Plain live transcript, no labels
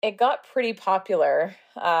it got pretty popular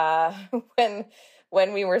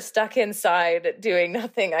when we were stuck inside doing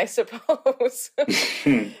nothing, I suppose.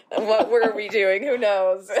 What were we doing? Who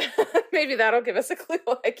knows? Maybe that'll give us a clue,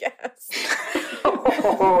 I guess.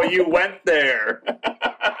 Oh, you went there.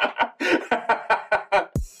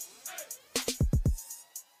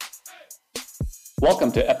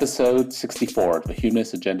 Welcome to episode 64 of the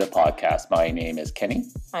Humanist Agenda podcast. My name is Kenny.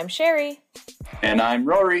 I'm Sherry. And I'm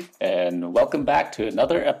Rory. And welcome back to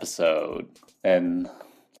another episode. And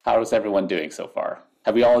how is everyone doing so far?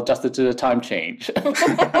 Have we all adjusted to the time change?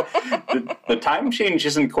 The time change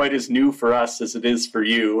isn't quite as new for us as it is for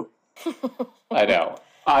you. I know.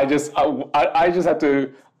 I just have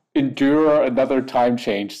to endure another time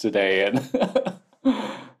change today. And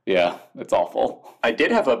yeah, it's awful. I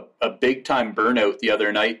did have a big-time burnout the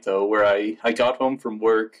other night, though, where I got home from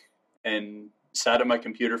work and sat at my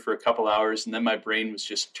computer for a couple hours, and then my brain was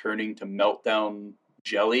just turning to meltdown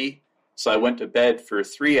jelly. So I went to bed for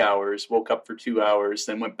 3 hours, woke up for 2 hours,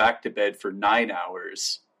 then went back to bed for 9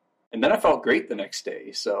 hours. And then I felt great the next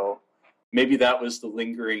day, so maybe that was the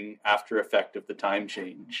lingering after effect of the time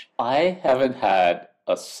change. I haven't had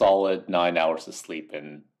a solid 9 hours of sleep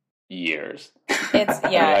in years.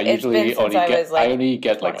 I usually only get 20.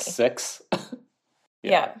 like 6.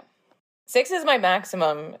 Yeah. 6 is my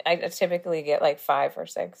maximum. I typically get like 5 or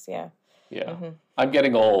 6, yeah. Yeah. Mm-hmm. I'm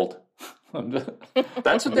getting old.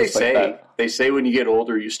 That's what they say. That. They say when you get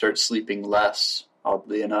older, you start sleeping less,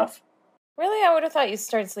 oddly enough. Really? I would have thought you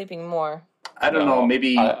started sleeping more. I don't know,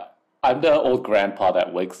 maybe... I'm the old grandpa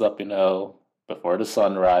that wakes up, before the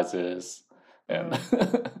sun rises. And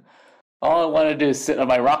all I want to do is sit on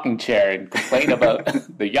my rocking chair and complain about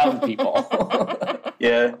the young people.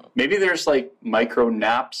 Yeah, maybe there's like micro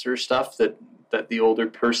naps or stuff that the older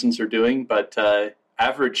persons are doing, but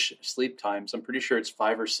average sleep times, I'm pretty sure it's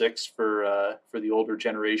 5 or 6 for the older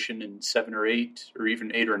generation and 7 or 8 or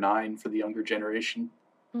even 8 or 9 for the younger generation.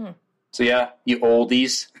 So yeah, you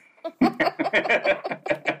oldies.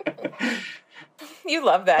 You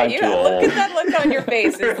love that. Look at that look on your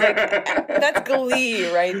face. It's like, that's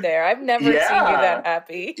glee right there. I've never seen you that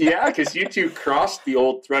happy. Yeah, because you two crossed the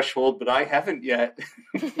old threshold, but I haven't yet.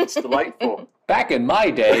 It's delightful. Back in my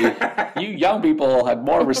day, you young people had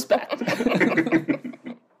more respect.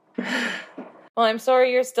 Well, I'm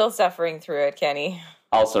sorry you're still suffering through it, Kenny.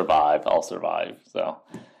 I'll survive. So,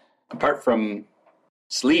 apart from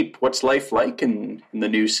sleep, what's life like in the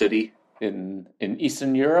new city? In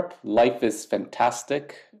Eastern Europe, life is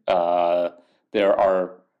fantastic. There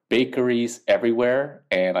are bakeries everywhere,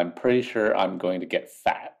 and I'm pretty sure I'm going to get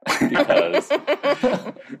fat because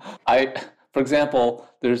for example,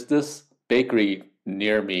 there's this bakery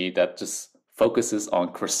near me that just focuses on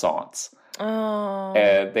croissants. Oh.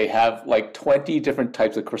 And they have like 20 different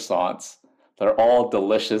types of croissants. They're all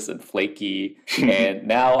delicious and flaky. And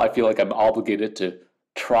now I feel like I'm obligated to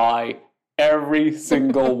try every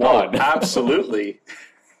single one. Oh, absolutely.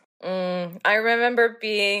 I remember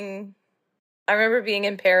being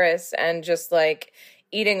in Paris and just like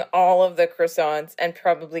eating all of the croissants and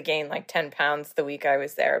probably gained like 10 pounds the week I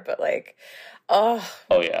was there. But like, oh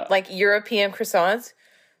yeah, like European croissants,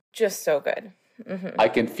 just so good. Mm-hmm. I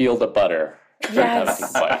can feel the butter.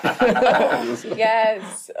 Yes.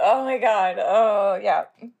 Yes. Oh my God. Oh yeah.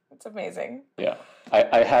 It's amazing. Yeah.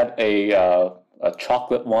 I had a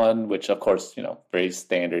chocolate one, which of course, very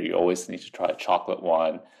standard. You always need to try a chocolate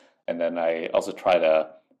one. And then I also tried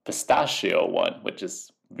a pistachio one, which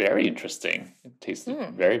is very interesting. It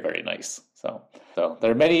tasted very, very nice. So there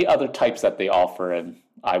are many other types that they offer, and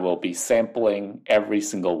I will be sampling every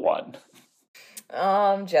single one.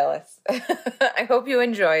 Oh, I'm jealous. I hope you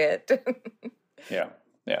enjoy it. Yeah.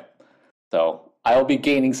 So I'll be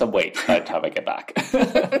gaining some weight by the time I get back.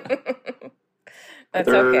 That's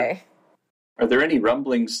okay. Are there any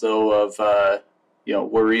rumblings, though, of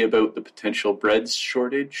worry about the potential bread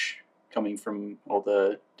shortage coming from all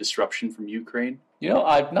the disruption from Ukraine?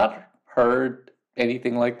 I've not heard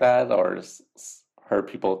anything like that or heard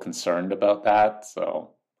people concerned about that. So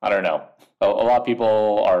I don't know. A lot of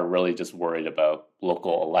people are really just worried about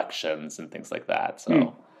local elections and things like that.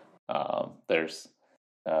 So there's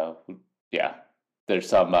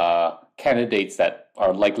some candidates that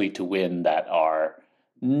are likely to win that are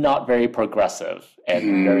not very progressive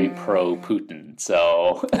and very pro-Putin.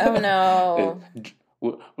 So oh no.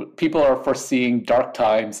 People are foreseeing dark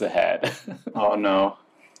times ahead. Oh no.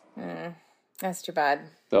 That's too bad.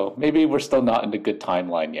 So maybe we're still not in the good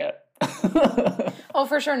timeline yet. Oh,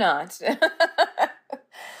 for sure not.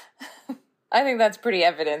 I think that's pretty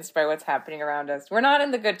evidenced by what's happening around us. We're not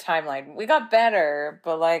in the good timeline. We got better,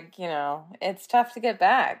 but it's tough to get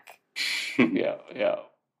back. Yeah.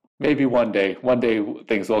 Maybe one day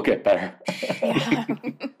things will get better. Yeah.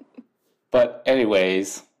 But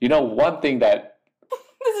anyways, one thing that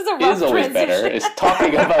This is a rough is always transition. better is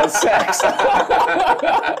talking about sex. I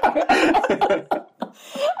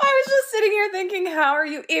was just sitting here thinking, how are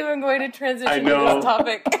you even going to transition I to know. this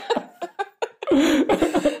topic?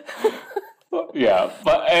 Yeah,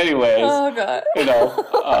 but anyways, Oh, God.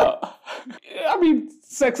 I mean,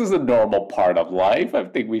 sex is a normal part of life. I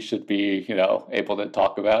think we should be, able to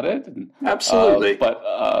talk about it. And, Absolutely.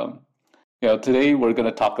 today we're going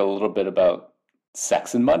to talk a little bit about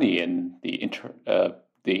sex and money and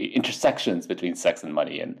the intersections between sex and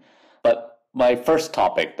money. But my first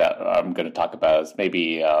topic that I'm going to talk about is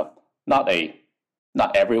maybe not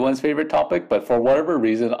everyone's favorite topic, but for whatever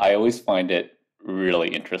reason, I always find it really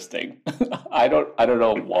interesting. I don't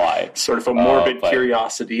know why. Sort of a morbid but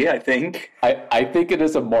curiosity, I think. I think it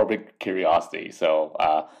is a morbid curiosity. So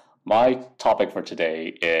my topic for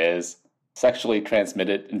today is sexually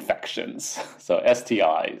transmitted infections. So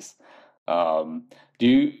STIs. Can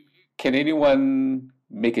anyone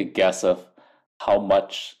make a guess of how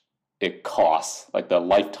much it costs, like the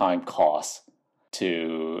lifetime cost,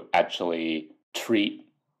 to actually treat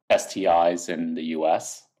STIs in the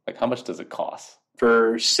US? Like, how much does it cost?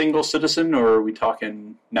 For single citizen, or are we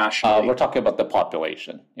talking nationally? We're talking about the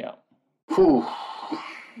population, yeah. Whew.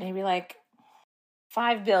 Maybe like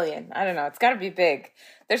 5 billion. I don't know. It's got to be big.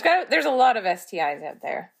 There's a lot of STIs out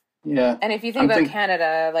there. Yeah. And if you think about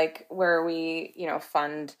Canada, like where we,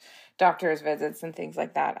 fund doctors' visits and things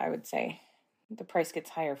like that, I would say the price gets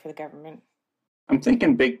higher for the government. I'm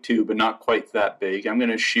thinking big too, but not quite that big. I'm going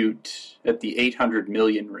to shoot at the 800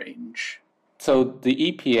 million range. So the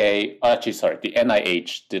the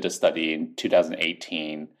NIH did a study in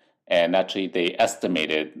 2018, and actually they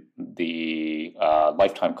estimated the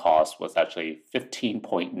lifetime cost was actually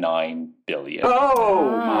 $15.9 billion.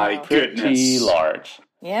 Oh my goodness. Pretty large.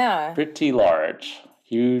 Yeah. Pretty large.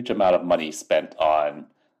 Huge amount of money spent on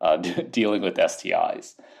dealing with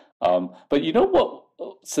STIs. But you know what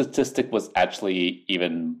statistic was actually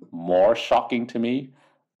even more shocking to me?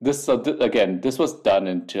 This was done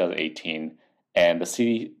in 2018. And the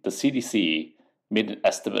CDC made an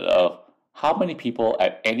estimate of how many people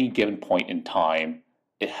at any given point in time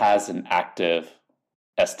it has an active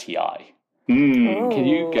STI. Can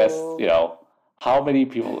you guess, how many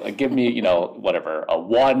people? Give me, whatever, a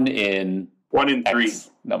 1 in 3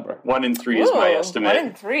 X number. 1 in 3 is my estimate. 1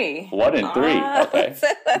 in 3. 1 in 3. Okay,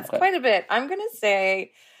 That's quite a bit. I'm gonna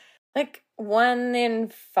say like 1 in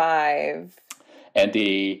 5. And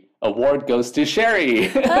the award goes to Sherry.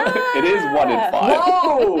 It is 1 in 5.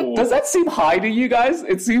 Whoa! Does that seem high to you guys?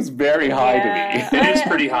 It seems very high to me. It is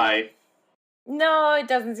pretty high. No, it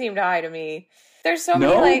doesn't seem high to me. There's so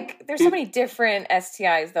many different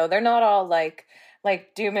STIs though. They're not all like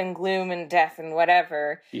doom and gloom and death and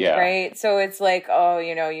whatever. Yeah. Right? So it's like, oh,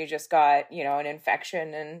 you just got, an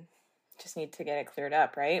infection and just need to get it cleared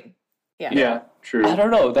up, right? Yeah, true. I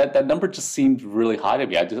don't know. That number just seemed really high to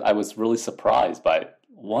me. I was really surprised by it.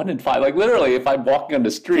 1 in 5. Like literally, if I'm walking on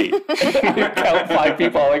the street, I count 5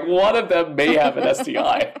 people. Like one of them may have an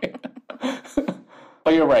STI.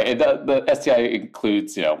 But you're right. The STI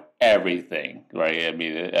includes everything, right? I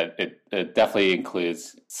mean, it definitely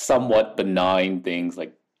includes somewhat benign things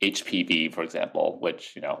like HPV, for example,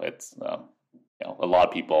 which it's a lot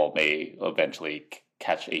of people may eventually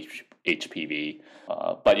catch HPV.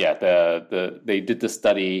 But yeah, they did the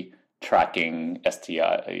study tracking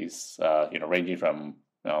STIs, ranging from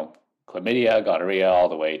chlamydia, gonorrhea, all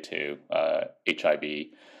the way to HIV,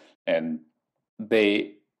 and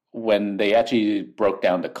when they actually broke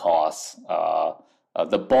down the costs,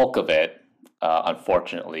 the bulk of it,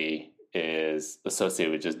 unfortunately, is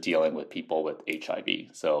associated with just dealing with people with HIV.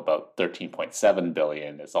 So about 13.7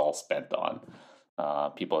 billion is all spent on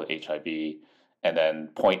people with HIV, and then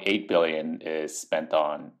 0.8 billion is spent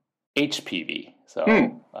on HPV. So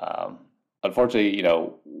unfortunately,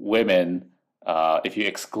 women, if you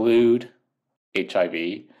exclude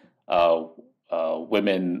HIV,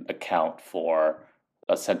 women account for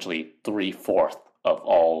essentially 3/4 of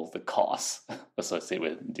all the costs associated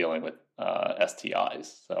with dealing with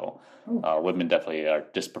STIs. So women definitely are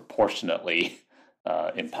disproportionately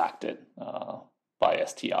impacted by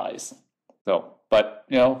STIs. So, but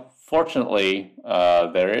fortunately,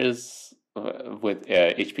 there is with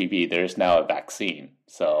HPV, there is now a vaccine.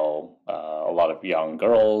 So a lot of young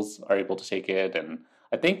girls are able to take it, and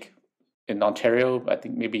I think in Ontario,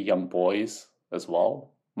 maybe young boys as well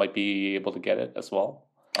might be able to get it as well.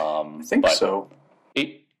 I think so.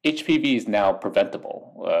 HPV is now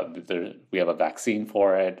preventable. We have a vaccine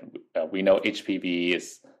for it. We know HPV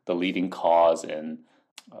is the leading cause in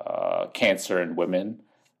cancer in women,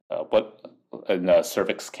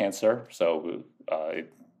 cervix cancer. So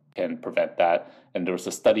it can prevent that. And there was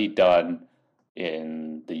a study done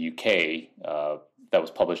in the UK that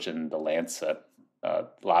was published in The Lancet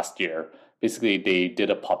last year. Basically, they did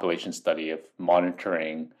a population study of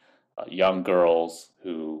monitoring young girls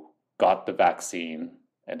who got the vaccine,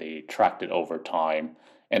 and they tracked it over time.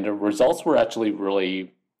 And the results were actually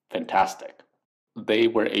really fantastic. They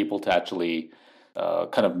were able to actually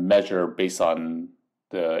kind of measure based on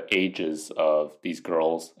the ages of these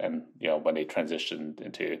girls, and when they transitioned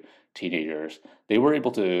into teenagers, they were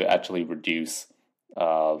able to actually reduce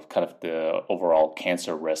kind of the overall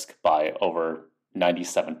cancer risk by over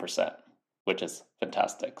 97%, which is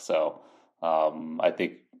fantastic. So I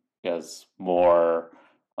think as more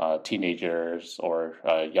teenagers or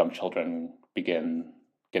young children begin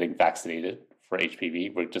getting vaccinated for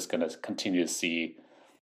HPV, we're just going to continue to see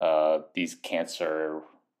these cancer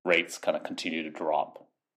rates kind of continue to drop.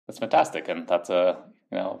 That's fantastic, and that's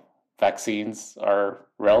vaccines are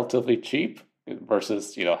relatively cheap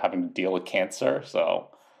versus having to deal with cancer. So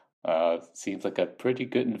it seems like a pretty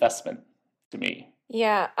good investment to me.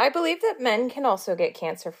 Yeah, I believe that men can also get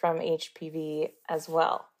cancer from HPV as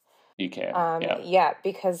well. You can, yeah,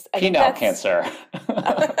 because I think penile cancer.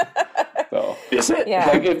 So, is it? Yeah.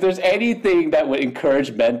 Like, if there's anything that would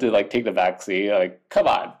encourage men to take the vaccine, come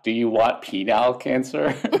on, do you want penile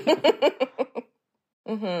cancer?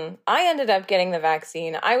 I ended up getting the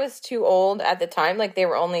vaccine. I was too old at the time. They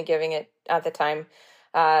were only giving it at the time.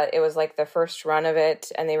 It was the first run of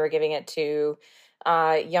it, and they were giving it to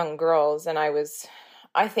young girls. And I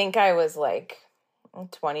think I was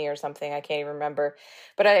 20 or something. I can't even remember.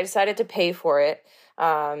 But I decided to pay for it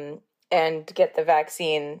and get the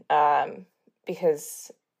vaccine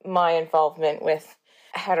because my involvement with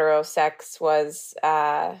heterosex was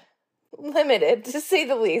limited, to say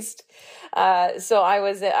the least. So I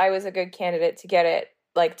was a good candidate to get it,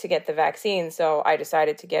 to get the vaccine. So I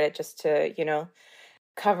decided to get it just to,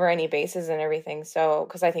 cover any bases and everything. So,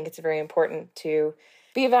 because I think it's very important to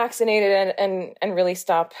be vaccinated and really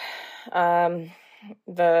stop the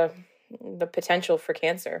potential for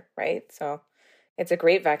cancer, right? So it's a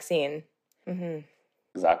great vaccine. Mm-hmm.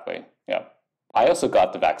 Exactly. Yeah. I also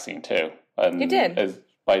got the vaccine too. And you did?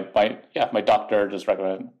 My doctor just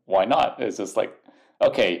recommended, why not? It's just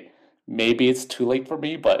okay, maybe it's too late for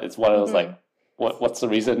me, but it's one of those what's the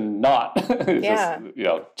reason not? Yeah.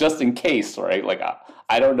 Just in case, right?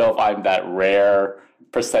 I don't know if I'm that rare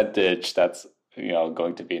percentage that's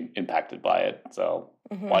going to be impacted by it. So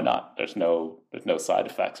why not? There's no side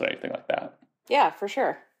effects or anything like that. Yeah, for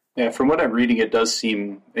sure. Yeah, from what I'm reading, it does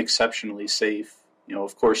seem exceptionally safe.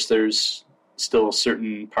 Of course, there's still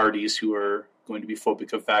certain parties who are going to be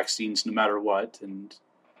phobic of vaccines no matter what, and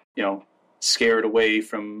scared away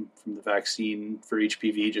from the vaccine for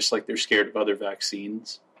HPV, just like they're scared of other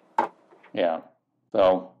vaccines. Yeah.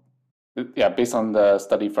 So, based on the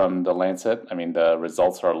study from The Lancet, the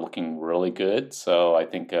results are looking really good. So I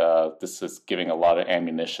think this is giving a lot of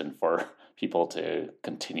ammunition for people to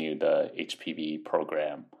continue the HPV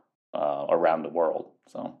program around the world.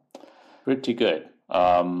 So pretty good.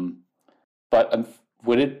 But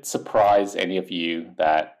would it surprise any of you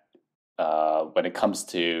that when it comes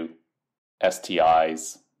to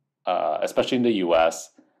STIs, especially in the US,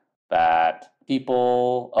 that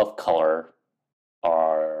people of color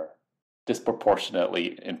are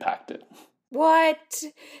disproportionately impacted? What?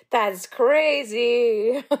 That's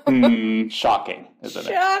crazy. Shocking, isn't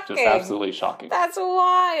it? Just absolutely shocking. That's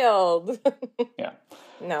wild. Yeah.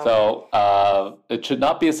 No. So it should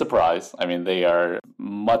not be a surprise. They are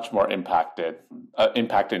much more impacted in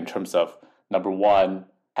terms of, number one,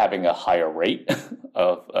 having a higher rate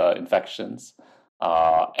of infections,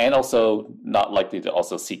 and also not likely to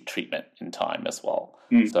also seek treatment in time as well.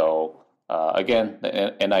 So again,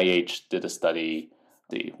 the NIH did a study.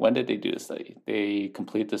 When did they do the study? They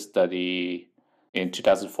completed the study in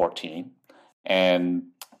 2014, and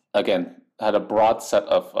again had a broad set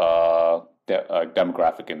of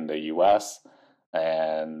demographic in the U.S.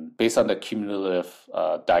 And based on the cumulative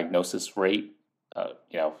diagnosis rate,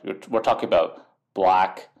 we're talking about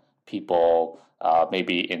Black people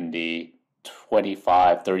maybe in the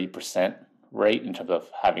 25-30% rate in terms of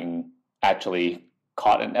having actually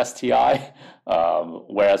caught an STI,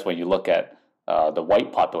 whereas when you look at the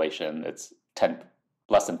white population, it's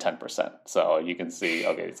less than 10%. So you can see,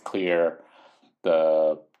 okay, it's clear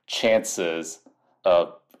the chances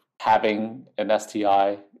of having an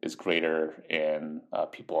STI is greater in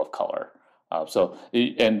people of color.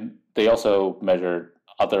 And they also measured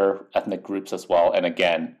other ethnic groups as well. And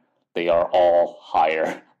again, they are all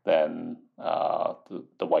higher than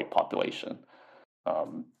the white population.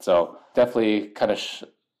 So definitely kind of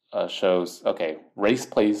shows, okay, race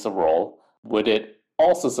plays a role. Would it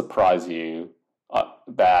also surprise you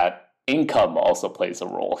that income also plays a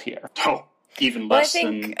role here? Oh, even less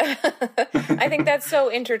than... I think that's so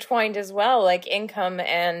intertwined as well. Like income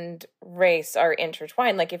and race are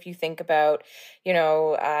intertwined. Like if you think about,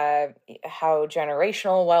 how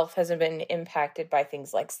generational wealth has been impacted by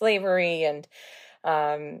things like slavery and,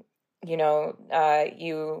 you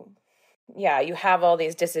have all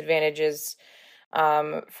these disadvantages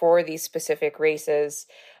for these specific races.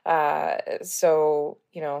 So,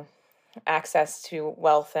 access to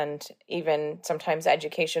wealth and even sometimes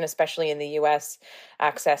education, especially in the US,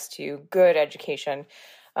 access to good education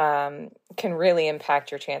can really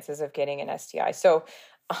impact your chances of getting an STI. So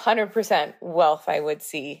 100% wealth I would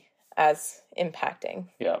see as impacting.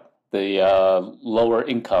 Yeah. The lower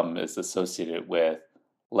income is associated with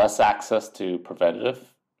less access to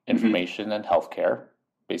preventative information and healthcare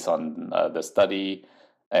based on the study,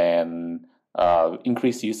 and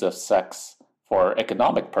increased use of sex for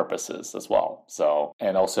economic purposes as well. So,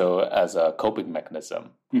 and also as a coping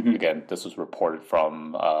mechanism. Again, this was reported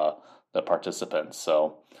from the participants.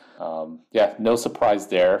 So, no surprise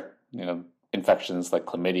there. Infections like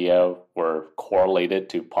chlamydia were correlated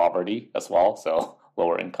to poverty as well. So,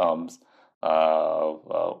 lower incomes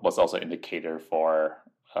was also an indicator for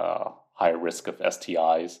higher risk of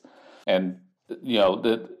STIs. And,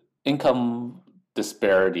 the income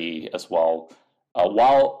disparity as well,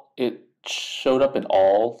 while it showed up in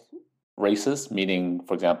all races, meaning,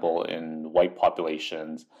 for example, in white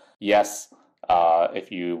populations, yes,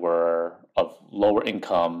 if you were of lower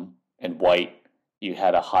income and white, you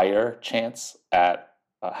had a higher chance at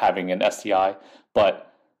having an STI.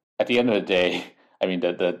 But at the end of the day, I mean,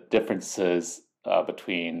 the differences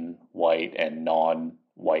between white and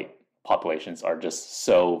non-white populations are just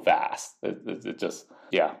so vast. There's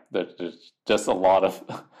just a lot of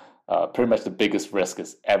pretty much the biggest risk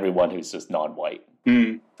is everyone who's just non-white.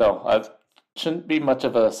 So shouldn't be much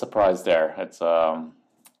of a surprise there. It's something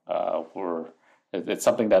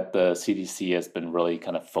that the CDC has been really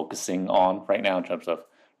kind of focusing on right now in terms of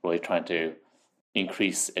really trying to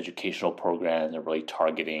increase educational programs and really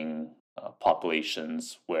targeting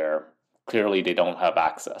populations where clearly they don't have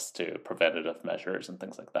access to preventative measures and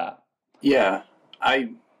things like that. Yeah,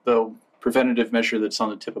 the preventative measure that's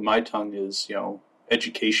on the tip of my tongue is,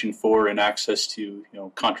 education for and access to,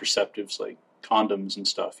 contraceptives like condoms and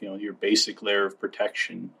stuff, your basic layer of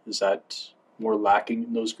protection. Is that more lacking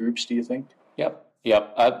in those groups, do you think? Yep.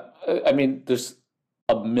 I mean, there's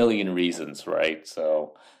a million reasons, right?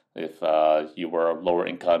 So if you were lower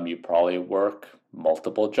income, you probably work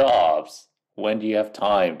multiple jobs. When do you have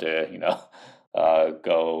time to,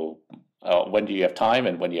 when do you have time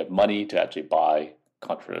and when do you have money to actually buy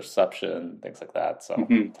contraception, things like that. So,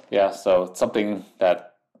 so it's something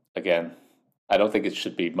that, again, I don't think it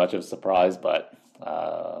should be much of a surprise, but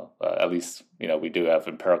at least, we do have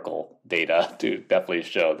empirical data to definitely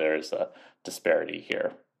show there's a disparity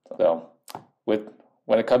here. So when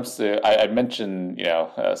it comes to, I mentioned,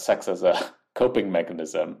 sex as a coping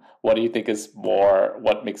mechanism, what do you think is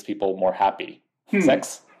what makes people more happy?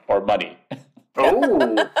 Sex or money?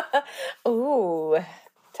 Ooh,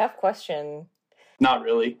 tough question. Not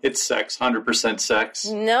really. It's sex, 100% sex.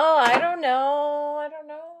 No, I don't know.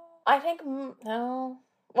 I think, no.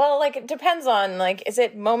 Well, it depends on, is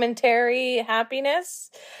it momentary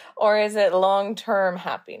happiness or is it long-term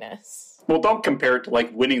happiness? Well, don't compare it to,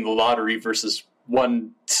 winning the lottery versus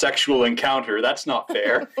one sexual encounter. That's not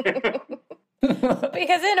fair.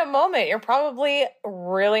 Because in a moment, you're probably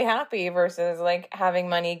really happy versus, having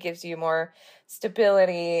money gives you more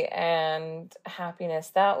stability and happiness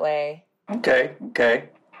that way. Okay.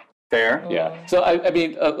 Fair. Yeah. So, I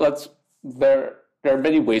mean, there are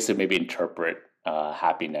many ways to maybe interpret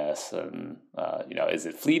happiness, and is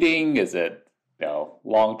it fleeting? Is it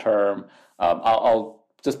long term? I'll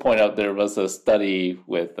just point out there was a study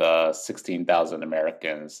with 16,000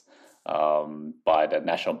 Americans by the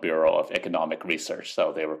National Bureau of Economic Research.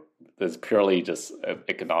 So there's purely just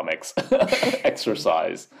economics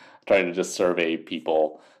exercise, trying to just survey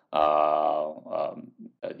people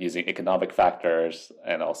using economic factors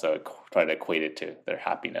and also trying to equate it to their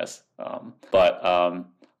happiness. But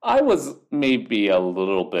I was maybe a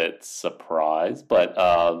little bit surprised, but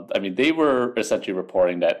they were essentially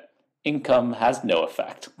reporting that income has no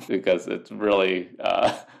effect because it's really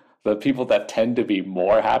the people that tend to be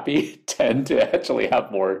more happy tend to actually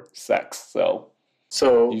have more sex.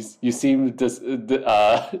 So you seem you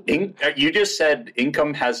just said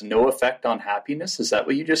income has no effect on happiness. Is that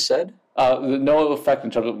what you just said? No effect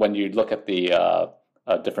in terms of when you look at the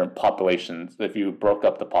different populations. If you broke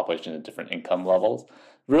up the population in different income levels,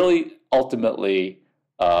 really, ultimately,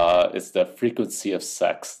 it's the frequency of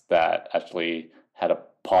sex that actually had a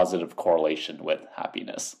positive correlation with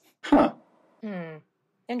happiness. Huh.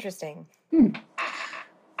 Interesting.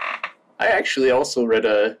 I actually also read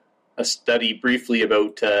a study briefly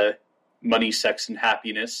about money, sex, and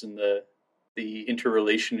happiness and the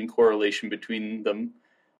interrelation and correlation between them.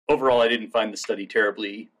 Overall, I didn't find the study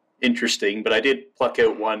terribly interesting, but I did pluck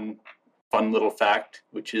out one fun little fact,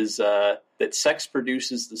 which is that sex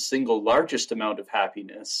produces the single largest amount of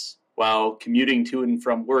happiness, while commuting to and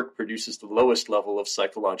from work produces the lowest level of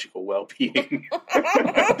psychological well-being.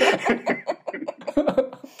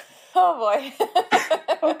 Oh boy.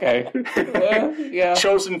 Okay. Yeah.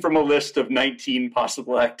 Chosen from a list of 19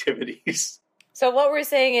 possible activities. So what we're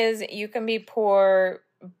saying is you can be poor,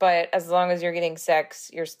 but as long as you're getting sex,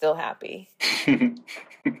 you're still happy.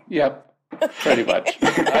 Yep. Pretty much.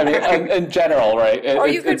 I mean, in general, right? Or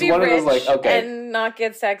you could it's be one rich of those, like, okay. and not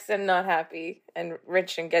get sex and not happy, and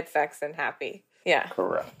rich and get sex and happy. Yeah.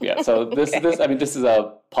 Correct. Yeah. So this is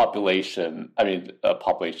a population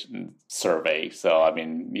survey. So I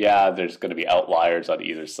mean, yeah, there's going to be outliers on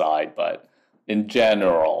either side, but in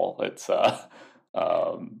general, it's the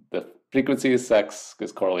frequency of sex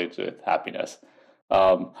is correlated with happiness.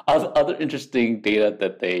 Other interesting data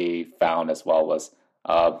that they found as well was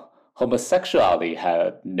homosexuality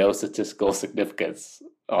had no statistical significance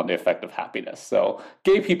on the effect of happiness. So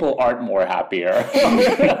gay people aren't more happier,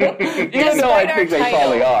 even though I think they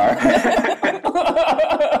probably are.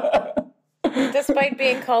 Despite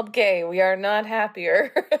being called gay, we are not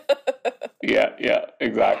happier. Yeah,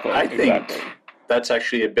 exactly. I think that's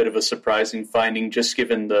actually a bit of a surprising finding, just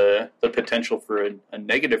given the potential for a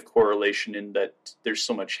negative correlation in that there's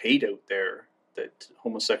so much hate out there that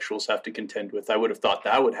homosexuals have to contend with. I would have thought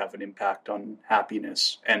that would have an impact on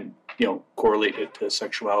happiness and, correlate it to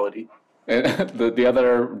sexuality. And the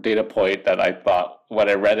other data point that I thought when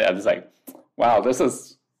I read it, I was like, wow, this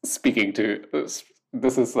is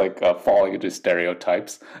like falling into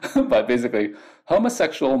stereotypes. But basically,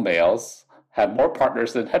 homosexual males have more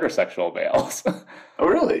partners than heterosexual males. Oh,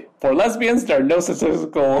 really? For lesbians, there are no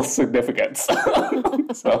statistical significance.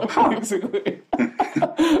 So basically,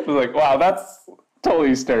 I was like, wow, that's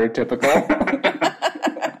totally stereotypical.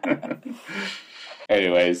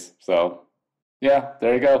 Anyways, so yeah,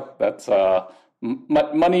 there you go. That's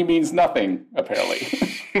money means nothing, apparently.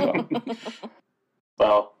 So.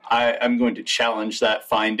 Well, I'm going to challenge that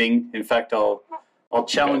finding. In fact, I'll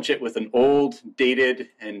challenge it with an old, dated,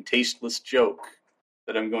 and tasteless joke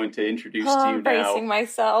that I'm going to introduce to you I'm bracing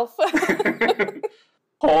myself.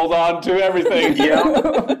 Hold on to everything.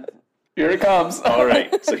 Yeah. Here it comes. All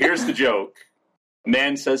right, so here's the joke. A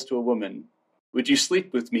man says to a woman, "Would you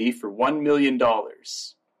sleep with me for $1 million?"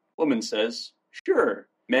 Woman says, "Sure."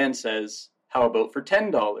 Man says, "How about for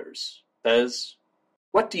 $10?" Says,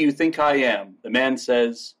 "What do you think I am?" The man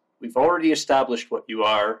says, "We've already established what you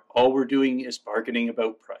are. All we're doing is bargaining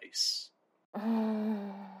about price."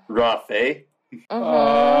 Rough, eh?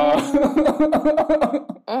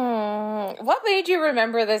 What made you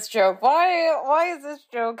remember this joke? Why is this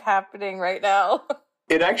joke happening right now?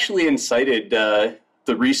 It actually incited the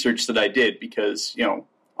research that I did because,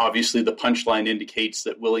 obviously the punchline indicates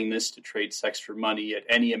that willingness to trade sex for money at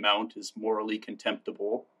any amount is morally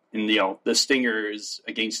contemptible. And, the stinger is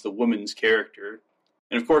against the woman's character.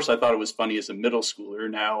 And, of course, I thought it was funny as a middle schooler.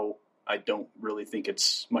 Now I don't really think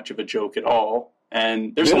it's much of a joke at all.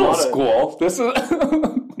 And there's middle a lot school. of... This is...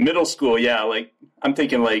 Middle school, yeah. I'm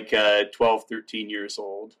thinking 12, 13 years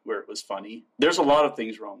old, where it was funny. There's a lot of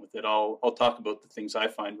things wrong with it. I'll talk about the things I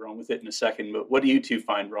find wrong with it in a second, but what do you two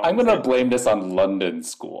find wrong with it? I'm going to blame this on London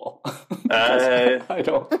school. I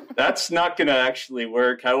don't... That's not going to actually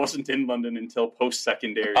work. I wasn't in London until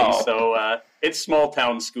post-secondary, so it's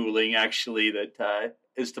small-town schooling, actually, that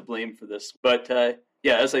is to blame for this. But,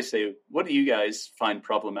 yeah, as I say, what do you guys find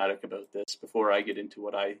problematic about this before I get into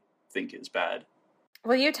what I think is bad?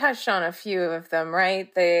 Well, you touched on a few of them,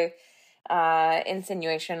 right? The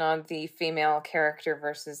insinuation on the female character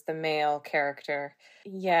versus the male character.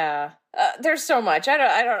 Yeah, there's so much.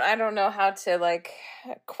 I don't know how to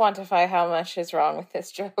quantify how much is wrong with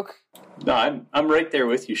this joke. No, I'm right there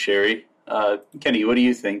with you, Sherry. Kenny, what do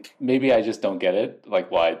you think? Maybe I just don't get it.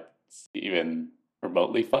 Why it's even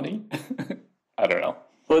remotely funny. I don't know.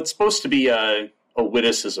 Well, it's supposed to be a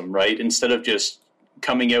witticism, right? Instead of just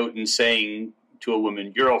coming out and saying to a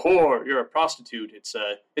woman, "You're a whore, you're a prostitute,"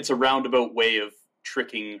 it's a roundabout way of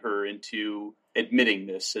tricking her into admitting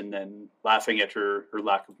this and then laughing at her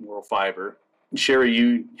lack of moral fiber. Sherry,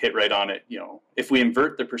 you hit right on it. If we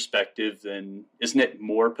invert the perspective, then isn't it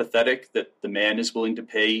more pathetic that the man is willing to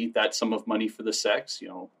pay that sum of money for the sex?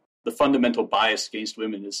 The fundamental bias against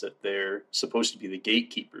women is that they're supposed to be the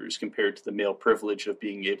gatekeepers compared to the male privilege of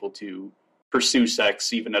being able to pursue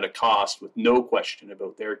sex even at a cost with no question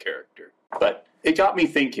about their character. But it got me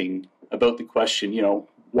thinking about the question,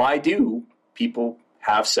 why do people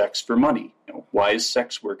have sex for money? Why is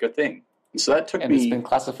sex work a thing? And so that took me... And it's been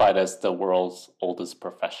classified as the world's oldest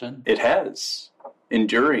profession. It has.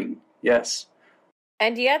 Enduring, yes.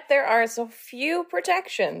 And yet there are so few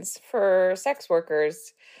protections for sex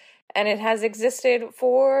workers. And it has existed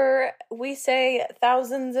for, we say,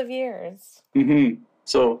 thousands of years. Mm-hmm.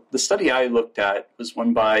 So the study I looked at was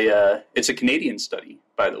one by, it's a Canadian study,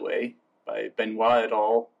 by the way, by Benoit et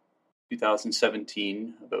al.,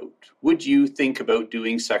 2017, about would you think about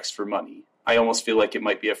doing sex for money? I almost feel like it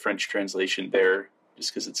might be a French translation there,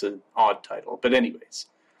 just because it's an odd title. But anyways,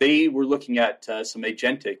 they were looking at some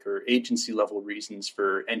agentic or agency-level reasons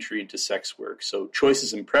for entry into sex work. So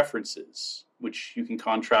choices and preferences, which you can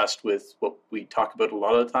contrast with what we talk about a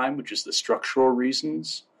lot of the time, which is the structural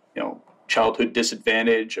reasons. Childhood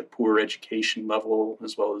disadvantage, a poor education level,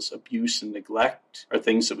 as well as abuse and neglect are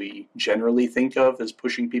things that we generally think of as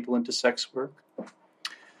pushing people into sex work.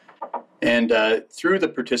 And through the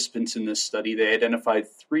participants in this study, they identified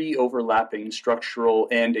 3 overlapping structural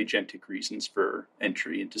and agentic reasons for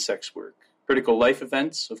entry into sex work. Critical life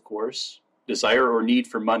events, of course, desire or need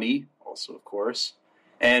for money, also of course,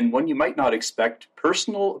 and one you might not expect,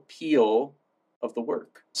 personal appeal of the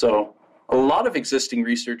work. So a lot of existing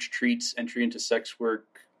research treats entry into sex work,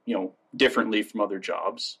 differently from other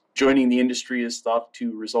jobs. Joining the industry is thought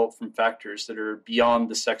to result from factors that are beyond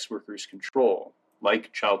the sex worker's control,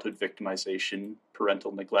 like childhood victimization,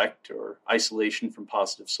 parental neglect, or isolation from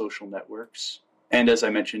positive social networks. And as I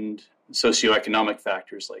mentioned, socioeconomic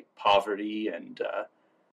factors like poverty and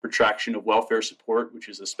retraction of welfare support, which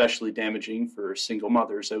is especially damaging for single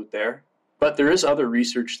mothers out there. But there is other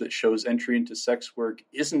research that shows entry into sex work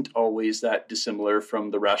isn't always that dissimilar from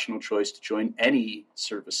the rational choice to join any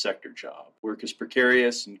service sector job. Work is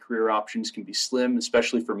precarious and career options can be slim,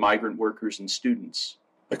 especially for migrant workers and students.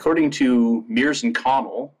 According to Mears and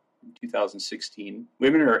Connell, in 2016,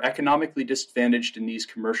 women are economically disadvantaged in these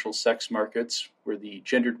commercial sex markets where the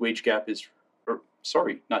gendered wage gap is,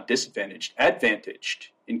 advantaged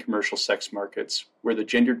in commercial sex markets where the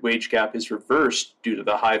gendered wage gap is reversed due to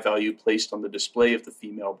the high value placed on the display of the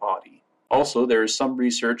female body. Also, there is some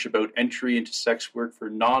research about entry into sex work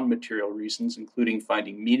for non-material reasons, including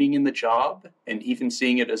finding meaning in the job and even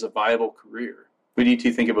seeing it as a viable career. What do you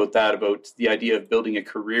two think about that, about the idea of building a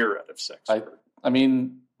career out of sex work? I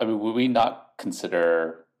mean, would we not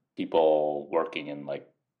consider people working in like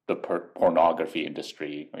the pornography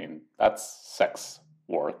industry? I mean, that's sex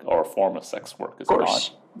work or a form of sex work, is it not? Of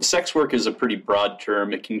course. Sex work is a pretty broad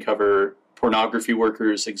term. It can cover pornography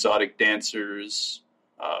workers, exotic dancers,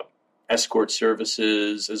 escort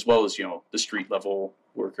services, as well as, the street level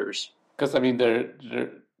workers. Because, I mean,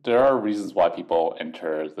 there are reasons why people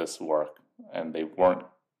enter this work and they weren't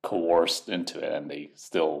coerced into it and they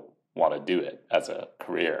still want to do it as a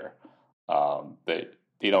career.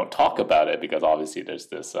 They don't talk about it because obviously there's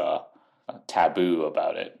this taboo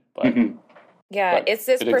about it. But yeah, it's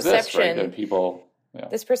this perception. Exists, right? That people,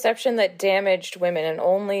 this perception that damaged women and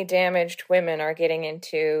only damaged women are getting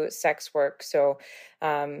into sex work. So,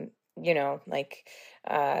 the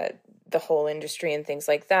whole industry and things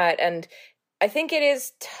like that. And I think it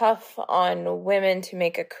is tough on women to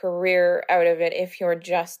make a career out of it if you're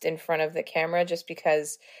just in front of the camera, just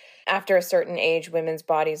because after a certain age, women's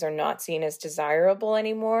bodies are not seen as desirable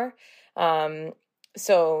anymore.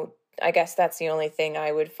 So I guess that's the only thing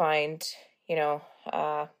I would find,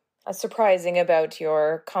 surprising about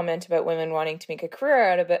your comment about women wanting to make a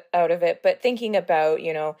career out of it. But thinking about,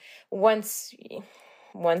 once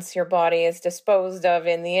your body is disposed of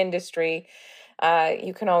in the industry,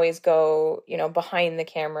 you can always go, behind the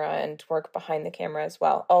camera and work behind the camera as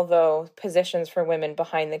well. Although positions for women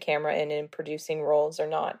behind the camera and in producing roles are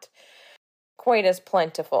not quite as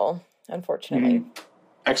plentiful, unfortunately.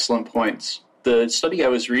 Excellent points. The study I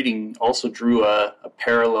was reading also drew a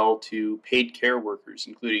parallel to paid care workers,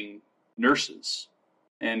 including nurses.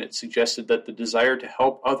 And it suggested that the desire to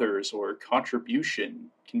help others or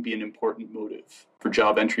contribution can be an important motive for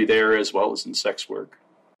job entry there as well as in sex work.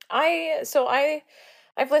 I've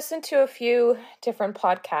listened to a few different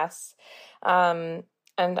podcasts, and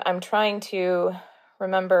I'm trying to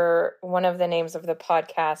remember one of the names of the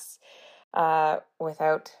podcasts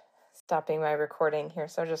without stopping my recording here.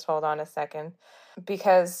 So just hold on a second,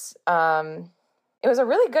 because It was a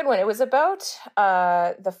really good one. It was about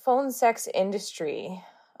the phone sex industry.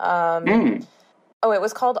 Oh, it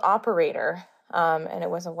was called Operator, and it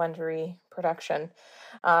was a Wondery production.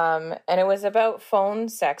 And it was about phone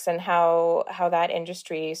sex and how that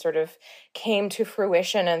industry sort of came to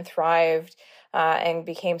fruition and thrived and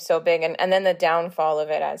became so big. And then the downfall of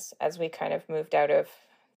it as we kind of moved out of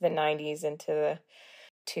the 90s into the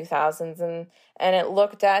 2000s. And it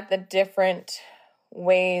looked at the different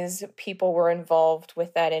ways people were involved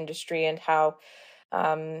with that industry and how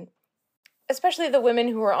especially the women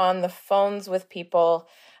who were on the phones with people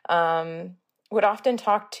would often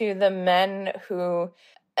talk to the men who,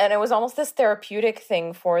 and it was almost this therapeutic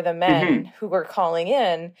thing for the men who were calling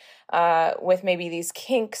in with maybe these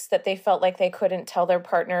kinks that they felt like they couldn't tell their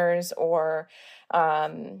partners or,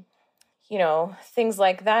 things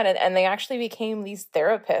like that. And they actually became these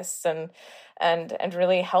therapists and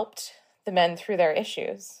really helped the men through their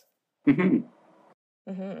issues. It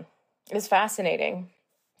was fascinating.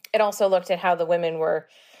 It also looked at how the women were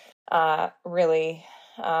really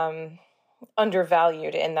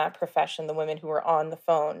undervalued in that profession, the women who were on the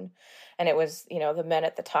phone. And it was, the men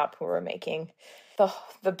at the top who were making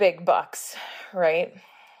the big bucks, right?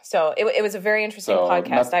 So it was a very interesting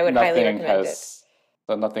podcast. I would highly recommend it.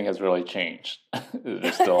 So nothing has really changed.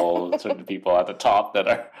 There's still certain people at the top that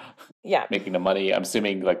are making the money. I'm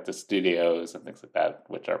assuming like the studios and things like that,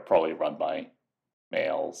 which are probably run by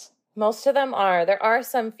males. Most of them are. There are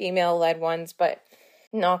some female-led ones, but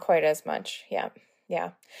not quite as much. Yeah.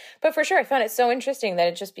 But for sure, I found it so interesting that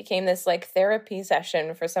it just became this like therapy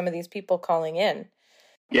session for some of these people calling in.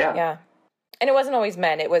 Yeah. And it wasn't always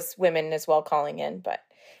men. It was women as well calling in, but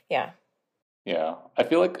yeah. Yeah. I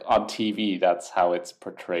feel like on TV, that's how it's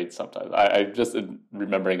portrayed sometimes. I'm just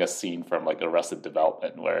remembering a scene from like Arrested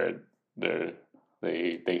Development where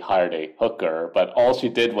they hired a hooker, but all she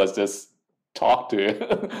did was just talk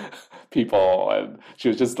to people, and she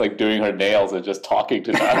was just like doing her nails and just talking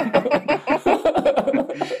to them.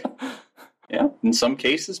 Yeah, in some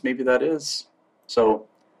cases, maybe that is. So,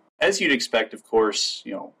 as you'd expect, of course,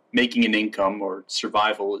 making an income or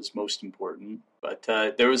survival is most important. But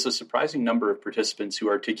there was a surprising number of participants who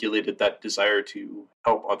articulated that desire to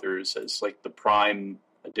help others as like the prime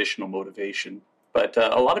additional motivation. But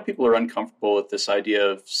a lot of people are uncomfortable with this idea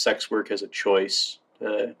of sex work as a choice.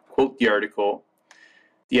 Quote the article,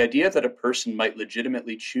 "The idea that a person might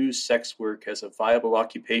legitimately choose sex work as a viable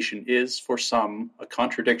occupation is, for some, a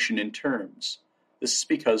contradiction in terms. This is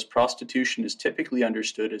because prostitution is typically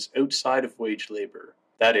understood as outside of wage labor,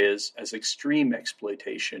 that is, as extreme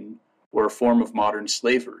exploitation or a form of modern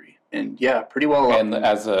slavery." And yeah, pretty well. And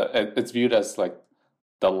it's viewed as like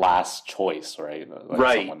the last choice, right? Like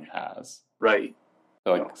right. Someone has. Right.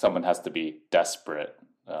 Like someone has to be desperate.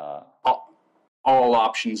 All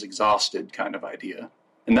options exhausted kind of idea.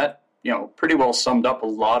 And that, pretty well summed up a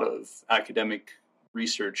lot of academic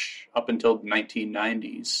research up until the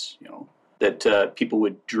 1990s, that people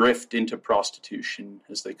would drift into prostitution,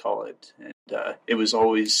 as they call it. And it was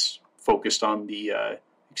always focused on the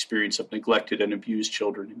experience of neglected and abused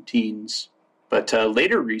children and teens. But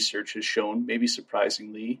later research has shown, maybe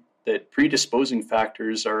surprisingly, that predisposing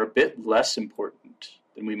factors are a bit less important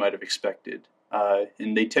than we might have expected.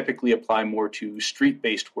 And they typically apply more to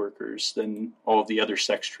street-based workers than all of the other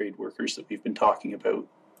sex trade workers that we've been talking about.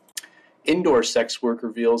 Indoor sex work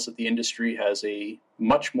reveals that the industry has a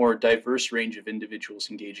much more diverse range of individuals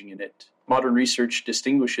engaging in it. Modern research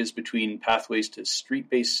distinguishes between pathways to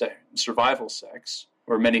street-based survival sex,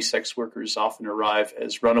 where many sex workers often arrive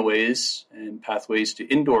as runaways, and pathways to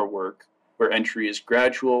indoor work, where entry is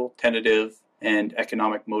gradual, tentative, and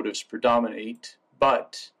economic motives predominate,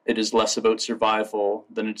 but it is less about survival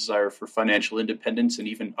than a desire for financial independence and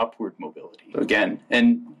even upward mobility. Again,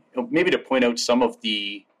 and maybe to point out some of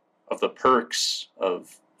the perks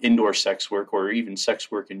of indoor sex work, or even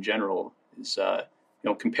sex work in general, is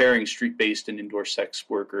comparing street-based and indoor sex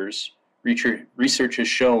workers. Research has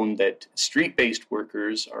shown that street-based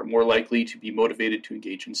workers are more likely to be motivated to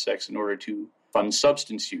engage in sex in order to fund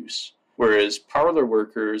substance use, whereas parlor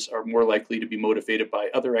workers are more likely to be motivated by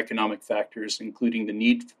other economic factors, including the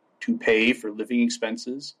need to pay for living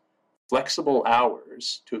expenses, flexible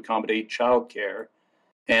hours to accommodate childcare,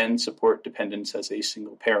 and support dependents as a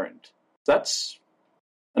single parent. That's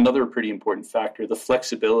another pretty important factor, the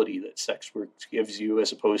flexibility that sex work gives you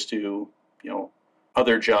as opposed to,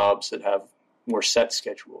 other jobs that have more set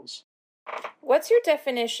schedules. What's your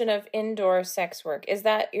definition of indoor sex work? Is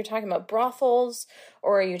that you're talking about brothels,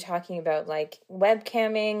 or are you talking about like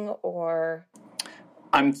webcamming, or?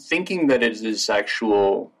 I'm thinking that it is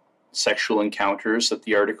actual sexual encounters that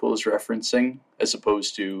the article is referencing, as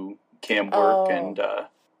opposed to cam work, and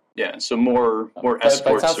so more But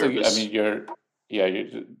escort it sounds service. like,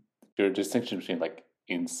 your distinction between like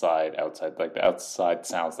inside, outside, like the outside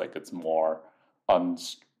sounds like it's more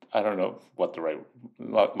I don't know what the right,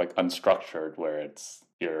 like unstructured, where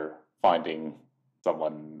you're finding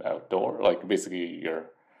someone outdoor, like basically you're.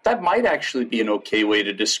 That might actually be an okay way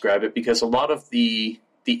to describe it, because a lot of the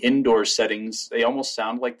indoor settings, they almost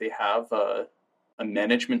sound like they have a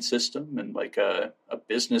management system and like a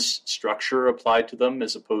business structure applied to them,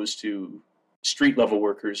 as opposed to street level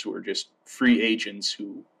workers who are just free agents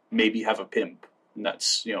who maybe have a pimp, and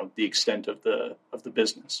that's the extent of the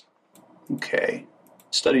business. Okay.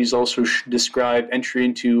 Studies also describe entry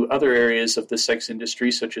into other areas of the sex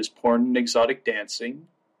industry, such as porn and exotic dancing,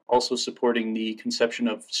 also supporting the conception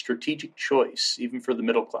of strategic choice, even for the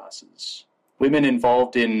middle classes. Women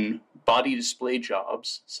involved in body display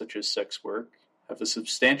jobs, such as sex work, have a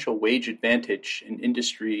substantial wage advantage, and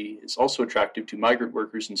industry is also attractive to migrant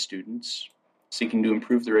workers and students seeking to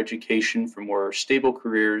improve their education for more stable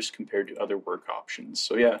careers compared to other work options.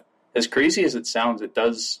 So yeah, as crazy as it sounds,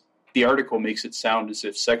 the article makes it sound as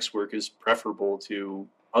if sex work is preferable to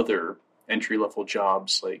other entry-level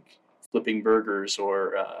jobs like flipping burgers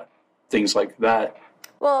or things like that.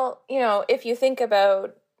 Well, if you think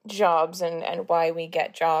about jobs and why we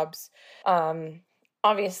get jobs,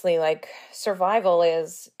 obviously, like, survival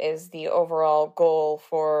is the overall goal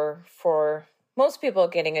for most people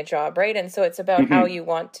getting a job, right? And so it's about how you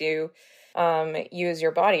want to use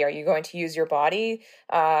your body. Are you going to use your body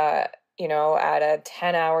at a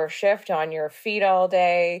 10-hour shift on your feet all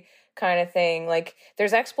day kind of thing? Like,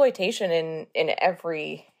 there's exploitation in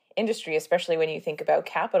every industry, especially when you think about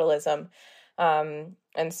capitalism. And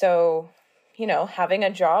so, having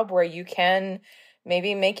a job where you can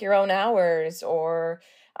maybe make your own hours or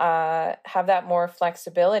have that more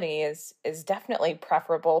flexibility is definitely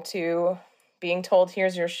preferable to being told,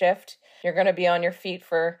 here's your shift, you're going to be on your feet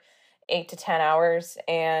for 8 to 10 hours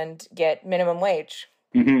and get minimum wage.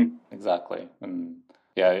 Mm-hmm. Exactly. And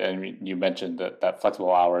you mentioned that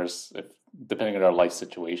flexible hours, depending on their life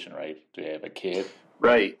situation, right? Do they have a kid?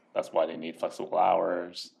 Right. That's why they need flexible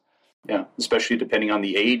hours. Yeah, especially depending on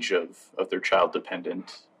the age of their child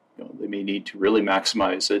dependent. They may need to really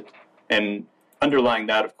maximize it. And underlying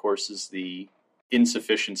that, of course, is the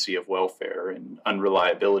insufficiency of welfare and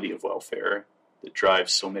unreliability of welfare that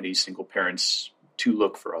drives so many single parents to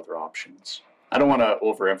look for other options. I don't want to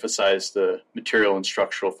overemphasize the material and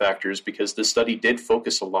structural factors, because the study did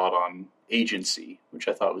focus a lot on agency, which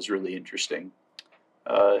I thought was really interesting.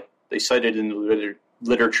 They cited in the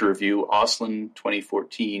literature review, Oslin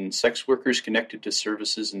 2014, sex workers connected to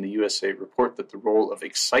services in the USA report that the role of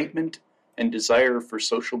excitement and desire for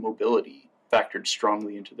social mobility factored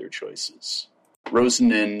strongly into their choices.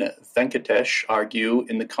 Rosen and Venkatesh argue,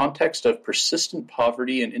 in the context of persistent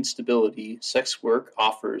poverty and instability, sex work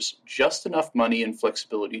offers just enough money and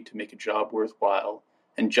flexibility to make a job worthwhile,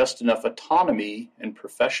 and just enough autonomy and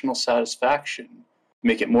professional satisfaction to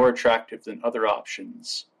make it more attractive than other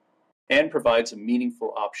options, and provides a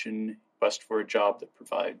meaningful option quest for a job that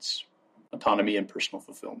provides autonomy and personal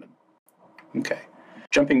fulfillment. Okay.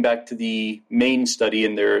 Jumping back to the main study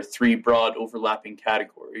and their 3 broad overlapping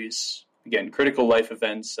categories. Again, critical life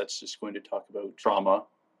events, that's just going to talk about trauma,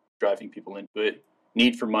 driving people into it.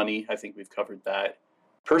 Need for money, I think we've covered that.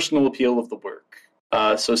 Personal appeal of the work.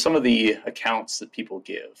 So some of the accounts that people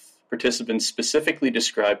give. Participants specifically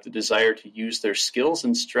describe the desire to use their skills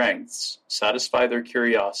and strengths, satisfy their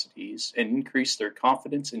curiosities, and increase their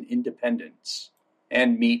confidence and independence,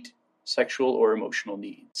 and meet sexual or emotional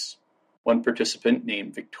needs. One participant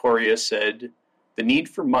named Victoria said, "The need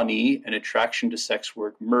for money and attraction to sex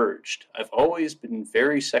work merged. I've always been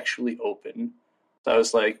very sexually open." So I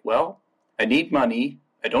was like, well, I need money.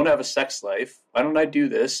 I don't have a sex life. Why don't I do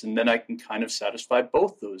this? And then I can kind of satisfy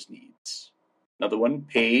both those needs. Another one,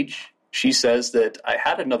 Paige, she says that I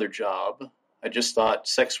had another job. I just thought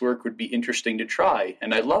sex work would be interesting to try,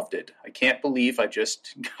 and I loved it. I can't believe I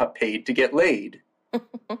just got paid to get laid.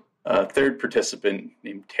 Third participant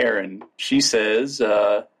named Taryn, she says,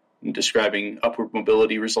 describing upward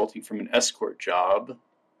mobility resulting from an escort job,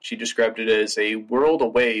 she described it as a world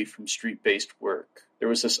away from street-based work. There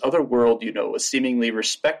was this other world, a seemingly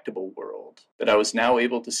respectable world that I was now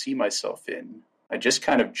able to see myself in. I just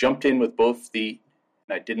kind of jumped in with both feet,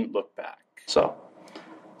 and I didn't look back. So,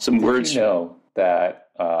 some words. Did you know that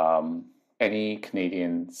any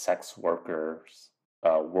Canadian sex workers'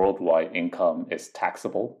 worldwide income is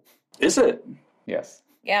taxable? Is it? Yes.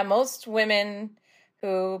 Yeah, most women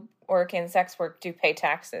who work in sex work do pay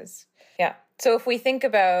taxes. Yeah. So if we think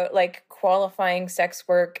about like qualifying sex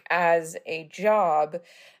work as a job,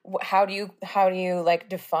 how do you like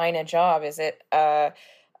define a job? Is it a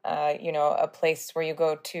place where you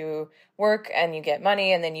go to work and you get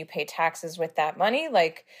money and then you pay taxes with that money?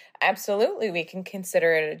 Like, absolutely, we can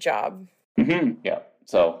consider it a job. Mm-hmm. Yeah.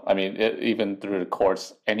 So, I mean, even through the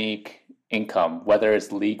courts, any income, whether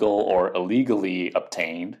it's legal or illegally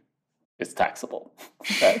obtained, is taxable.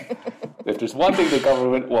 If there's one thing the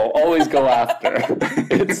government will always go after,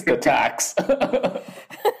 it's the tax.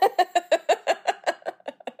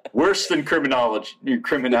 Worse than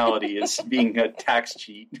criminality is being a tax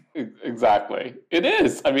cheat. Exactly. It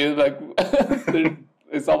is. I mean, like,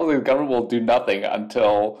 it's almost like the government will do nothing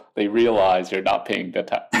until they realize you're not paying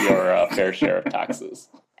your fair share of taxes.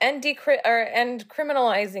 And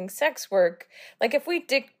criminalizing sex work, like if we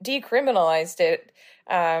decriminalized it,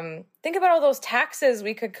 think about all those taxes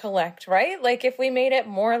we could collect, right? Like if we made it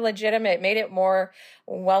more legitimate, made it more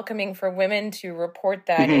welcoming for women to report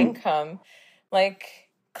that income, like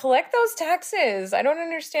collect those taxes. I don't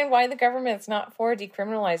understand why the government's not for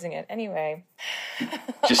decriminalizing it. Anyway,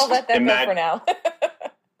 I'll let that go for now.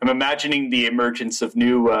 I'm imagining the emergence of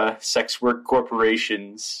new sex work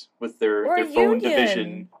corporations with their phone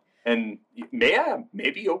division, and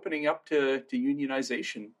maybe opening up to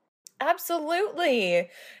unionization. Absolutely,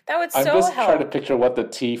 that would I'm so just help. trying to picture what the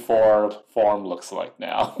T4 form looks like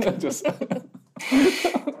now. Just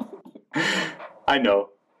I know,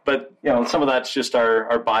 but some of that's just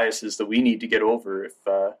our biases that we need to get over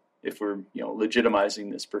if we're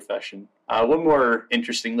legitimizing this profession. One more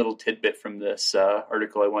interesting little tidbit from this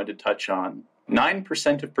article I wanted to touch on.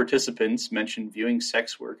 9% of participants mentioned viewing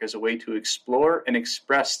sex work as a way to explore and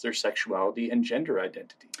express their sexuality and gender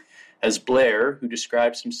identity. As Blair, who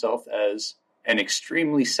describes himself as an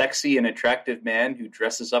extremely sexy and attractive man who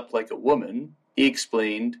dresses up like a woman, he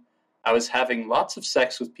explained, "I was having lots of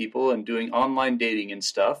sex with people and doing online dating and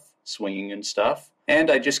stuff, swinging and stuff, and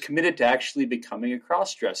I just committed to actually becoming a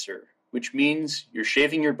cross-dresser, which means you're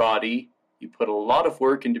shaving your body, you put a lot of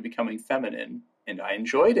work into becoming feminine, and I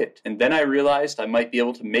enjoyed it. And then I realized I might be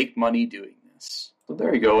able to make money doing this." So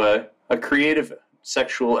there you go, a creative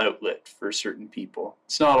sexual outlet for certain people.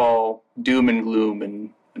 It's not all doom and gloom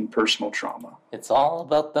and personal trauma. It's all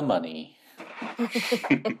about the money.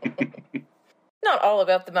 Not all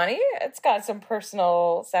about the money. It's got some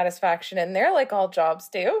personal satisfaction in there, like all jobs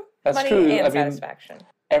do. That's money true. and satisfaction.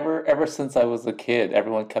 Ever since I was a kid,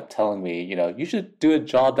 everyone kept telling me, you should do a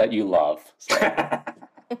job that you love. So,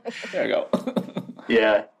 there you go.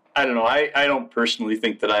 Yeah, I don't know. I don't personally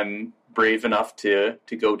think that I'm brave enough to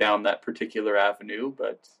go down that particular avenue,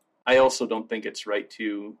 but I also don't think it's right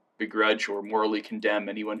to begrudge or morally condemn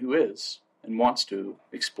anyone who is and wants to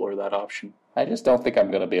explore that option. I just don't think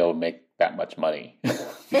I'm going to be able to make that much money.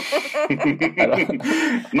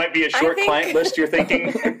 Might be a short client list, you're thinking?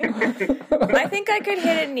 I think I could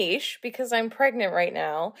hit a niche because I'm pregnant right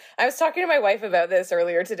now. I was talking to my wife about this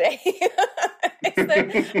earlier today. I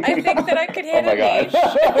think that I could hit a niche,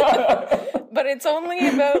 but it's only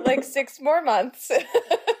about like 6 more months.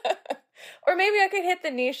 Or maybe I could hit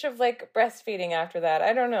the niche of like breastfeeding after that.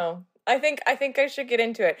 I don't know. I think I should get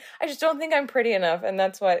into it. I just don't think I'm pretty enough, and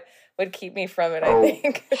that's what would keep me from it, I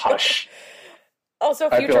think. Hush. Also,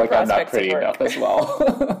 future I feel like prospects I'm not pretty enough as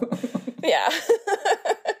well. Yeah.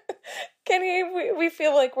 We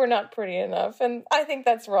feel like we're not pretty enough, and I think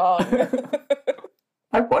that's wrong.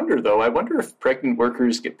 I wonder if pregnant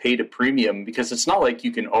workers get paid a premium, because it's not like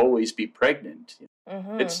you can always be pregnant.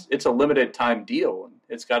 Mm-hmm. It's a limited time deal, and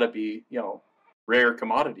it's got to be, rare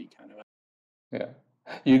commodity kind of. Yeah.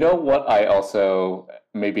 You know what I also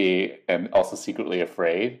maybe am also secretly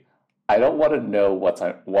afraid? I don't want to know what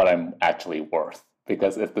I'm actually worth,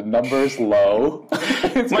 because if the number's low,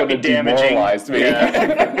 it's going to demoralize me.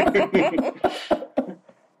 Yeah.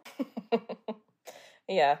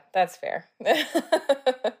 Yeah, that's fair.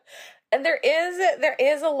 And there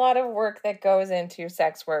is a lot of work that goes into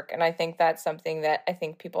sex work, and I think that's something that I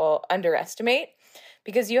think people underestimate,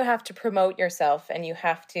 because you have to promote yourself and you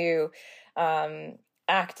have to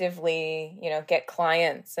actively, get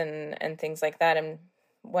clients and things like that, and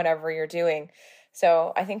whatever you're doing.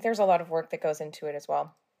 So I think there's a lot of work that goes into it as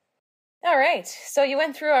well. All right. So you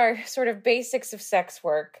went through our sort of basics of sex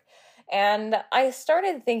work, and I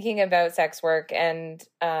started thinking about sex work, and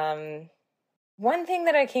one thing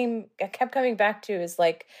that I kept coming back to is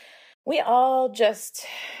like, we all just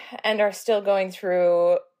and are still going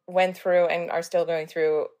through went through and are still going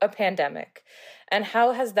through a pandemic. And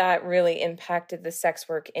how has that really impacted the sex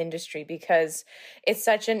work industry? Because it's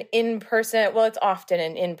such an in-person, well, it's often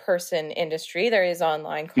an in-person industry. There is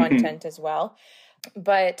online content as well.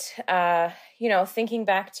 But, thinking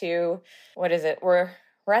back to, what is it? We're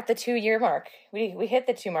at the 2-year mark. We hit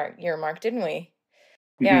the 2-year mark, didn't we?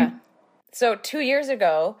 Yeah. So 2 years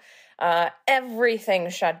ago, everything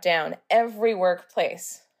shut down. Every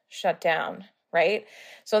workplace shut down, right?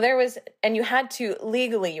 So and you had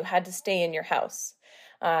to stay in your house,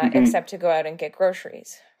 except to go out and get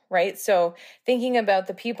groceries, right? So thinking about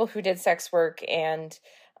the people who did sex work and,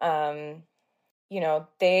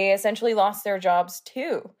 they essentially lost their jobs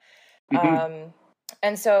too.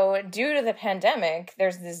 And so due to the pandemic,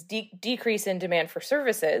 there's this decrease in demand for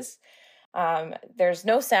services. There's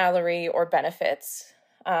no salary or benefits.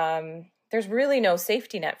 There's really no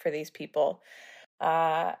safety net for these people.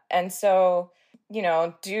 And so,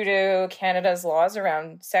 due to Canada's laws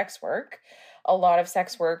around sex work, a lot of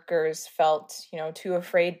sex workers felt, too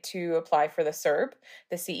afraid to apply for the CERB,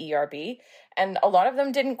 the CERB. And a lot of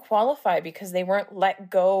them didn't qualify because they weren't let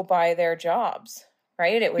go by their jobs,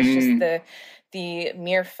 right? It was just the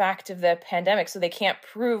mere fact of the pandemic. So they can't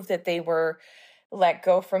prove that they were let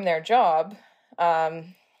go from their job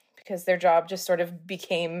because their job just sort of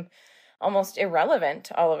became almost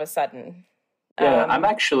irrelevant all of a sudden. Yeah, I'm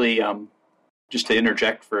actually, just to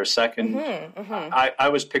interject for a second, I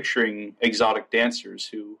was picturing exotic dancers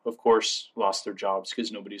who, of course, lost their jobs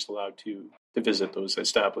because nobody's allowed to visit those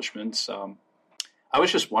establishments. I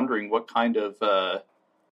was just wondering what kind of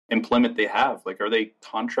employment they have. Like, are they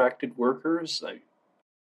contracted workers? Like,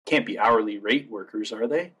 can't be hourly rate workers, are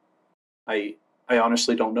they? I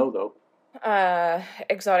honestly don't know, though.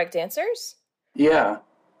 Exotic dancers? Yeah.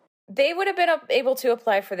 They would have been able to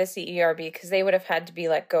apply for the CERB because they would have had to be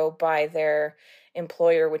let go by their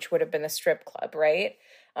employer, which would have been the strip club, right?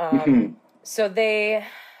 So I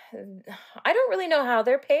don't really know how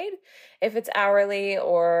they're paid, if it's hourly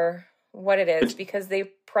or what it is, because they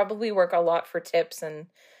probably work a lot for tips and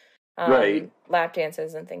lap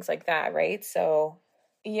dances and things like that, right? So,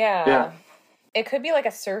 yeah. It could be like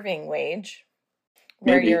a serving wage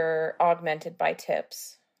where you're augmented by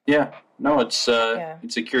tips. Yeah, no, it's a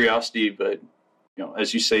curiosity, but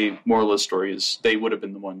as you say, moral of the story is they would have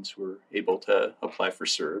been the ones who were able to apply for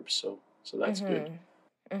CERB, so that's good.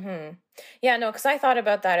 Yeah, no, because I thought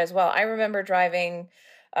about that as well. I remember driving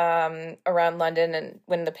around London and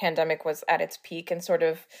when the pandemic was at its peak and sort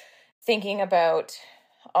of thinking about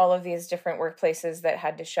all of these different workplaces that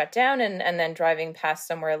had to shut down and then driving past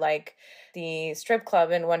somewhere like the strip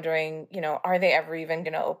club and wondering, are they ever even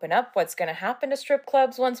going to open up? What's going to happen to strip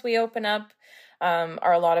clubs once we open up?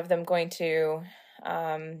 Are a lot of them going to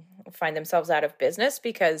find themselves out of business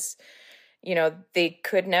because, they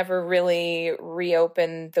could never really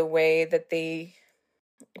reopen the way that they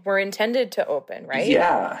were intended to open, right?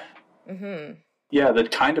 Yeah. Yeah, the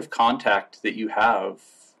kind of contact that you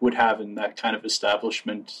would have in that kind of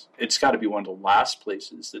establishment, it's got to be one of the last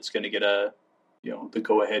places that's going to get the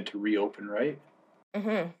go-ahead to reopen, right?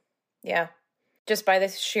 Yeah. Just by the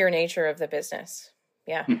sheer nature of the business.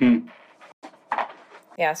 Yeah.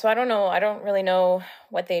 Yeah, so I don't know. I don't really know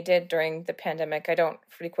what they did during the pandemic. I don't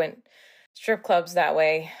frequent strip clubs that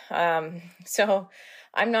way. So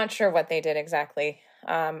I'm not sure what they did exactly.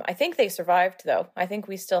 I think they survived, though. I think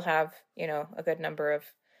we still have, a good number of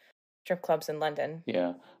strip clubs in London.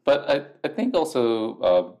 Yeah, but I think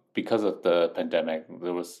also because of the pandemic,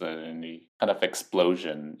 there was a kind of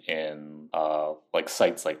explosion in like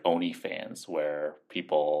sites like OnlyFans where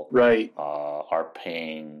people are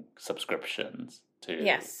paying subscriptions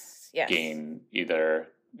to gain either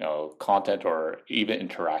content or even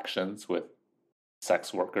interactions with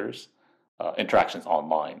sex workers, interactions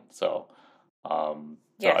online. So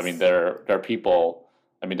I mean, there are people.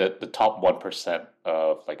 I mean, the top 1%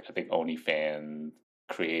 of I think OnlyFans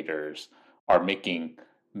creators are making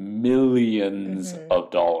millions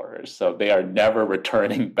of dollars. So they are never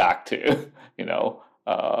returning back to,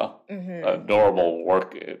 a normal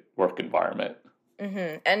work environment.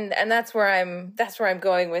 And that's where I'm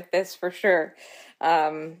going with this for sure.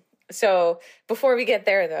 So before we get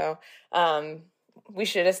there though, we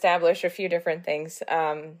should establish a few different things.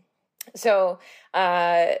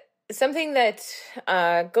 Something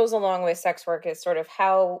that goes along with sex work is sort of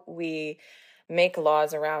how we make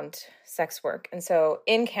laws around sex work. And so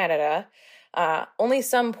in Canada, only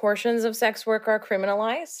some portions of sex work are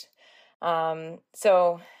criminalized.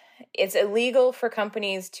 So it's illegal for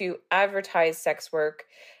companies to advertise sex work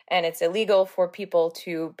and it's illegal for people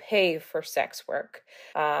to pay for sex work.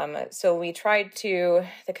 So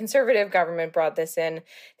the conservative government brought this in.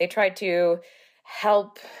 They tried to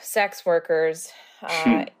help sex workers,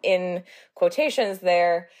 in quotations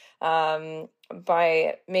there,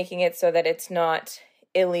 by making it so that it's not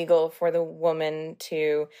illegal for the woman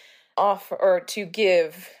to offer or to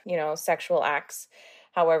give, sexual acts.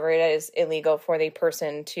 However, it is illegal for the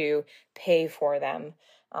person to pay for them,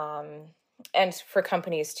 and for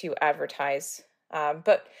companies to advertise.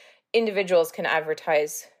 But individuals can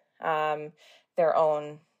advertise their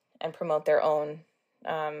own and promote their own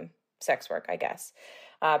sex work, I guess.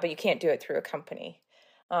 But you can't do it through a company.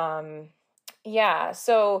 So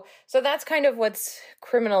that's kind of what's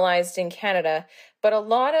criminalized in Canada. But a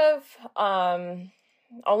lot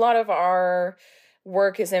of our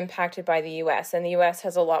work is impacted by the U.S., and the U.S.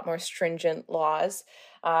 has a lot more stringent laws.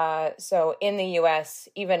 So in the U.S.,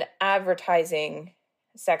 even advertising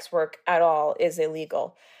sex work at all is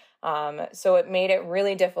illegal. So it made it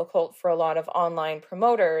really difficult for a lot of online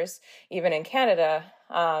promoters, even in Canada,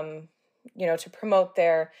 to promote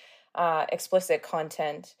their explicit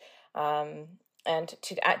content, and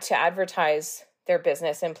to advertise their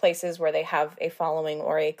business in places where they have a following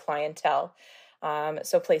or a clientele.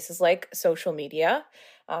 So places like social media,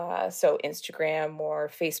 so Instagram or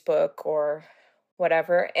Facebook or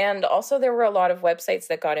whatever. And also there were a lot of websites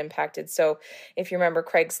that got impacted. So if you remember,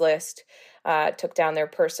 Craigslist took down their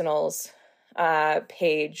personals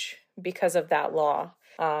page because of that law.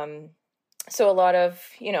 So a lot of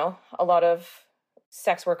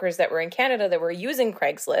sex workers that were in Canada that were using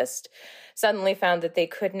Craigslist suddenly found that they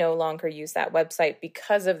could no longer use that website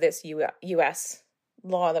because of this U.S.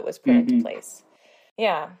 law that was put into place.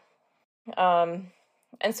 Yeah. And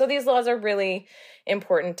so these laws are really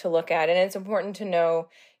important to look at, and it's important to know,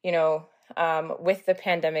 with the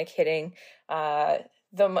pandemic hitting, and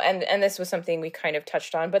this was something we kind of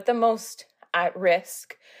touched on, but the most at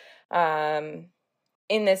risk in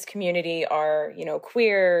this community are,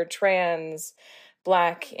 queer, trans,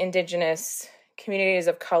 Black, Indigenous, communities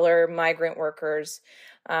of color, migrant workers,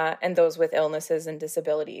 and those with illnesses and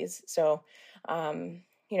disabilities. So,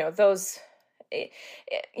 those,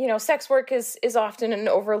 sex work is often an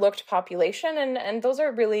overlooked population, and those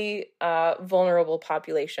are really vulnerable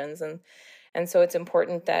populations. And so it's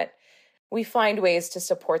important that we find ways to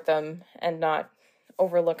support them and not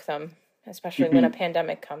overlook them, especially when a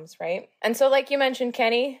pandemic comes, right? And so like you mentioned,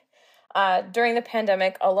 Kenny, during the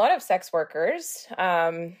pandemic, a lot of sex workers,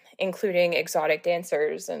 including exotic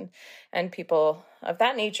dancers and people of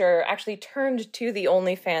that nature, actually turned to the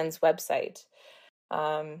OnlyFans website.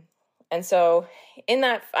 And so in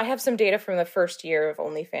that, I have some data from the first year of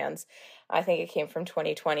OnlyFans. I think it came from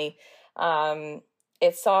 2020.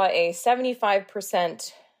 It saw a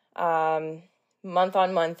 75%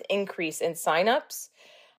 month-on-month increase in signups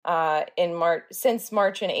since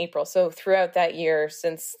March and April. So throughout that year,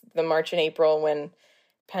 since the March and April when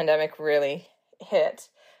pandemic really hit,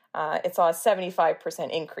 it saw a 75%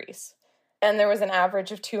 increase. And there was an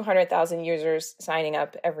average of 200,000 users signing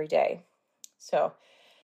up every day. So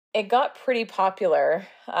it got pretty popular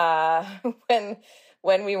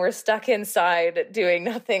when we were stuck inside doing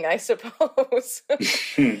nothing, I suppose.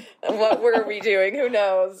 What were we doing? Who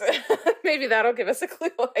knows? Maybe that'll give us a clue,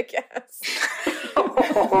 I guess.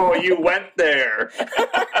 Oh, you went there.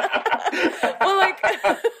 Well,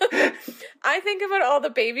 I think about all the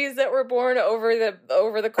babies that were born over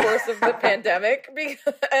the course of the pandemic,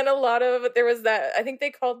 and a lot of there was that. I think they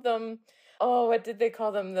called them. Oh, what did they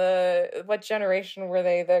call them? What generation were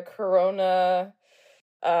they? The Corona.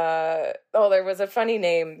 There was a funny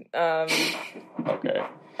name. Okay.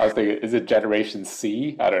 I was thinking, is it Generation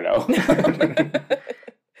C? I don't know.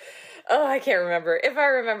 Oh, I can't remember. If I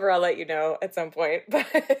remember, I'll let you know at some point. But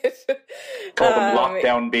call them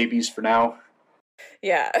lockdown babies for now.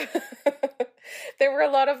 Yeah. There were a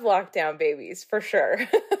lot of lockdown babies, for sure.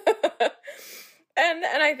 And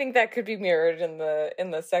I think that could be mirrored in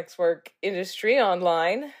the sex work industry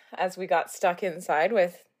online, as we got stuck inside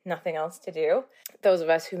with nothing else to do. Those of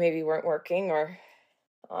us who maybe weren't working, or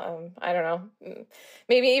I don't know,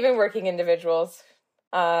 maybe even working individuals.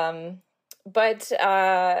 So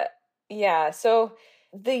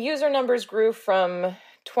the user numbers grew from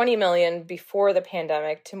 20 million before the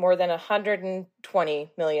pandemic to more than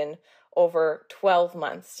 120 million over 12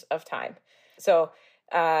 months of time. So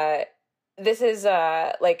this is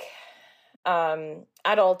adult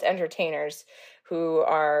entertainers who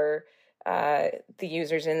are the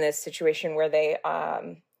users in this situation where they,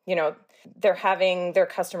 they're having their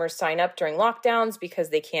customers sign up during lockdowns because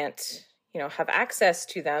they can't, have access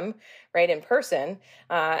to them right in person.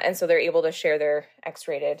 And so they're able to share their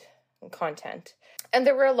X-rated content. And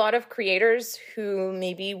there were a lot of creators who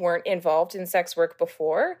maybe weren't involved in sex work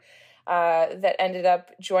before that ended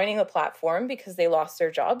up joining the platform because they lost their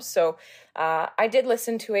jobs. So I did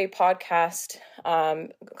listen to a podcast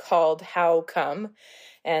called How Come,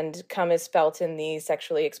 and come is spelt in the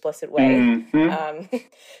sexually explicit way. Mm-hmm.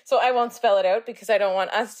 So I won't spell it out because I don't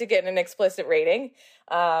want us to get an explicit rating.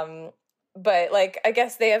 But I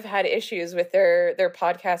guess they have had issues with their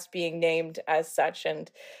podcast being named as such, and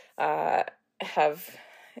have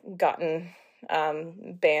gotten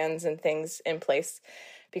bans and things in place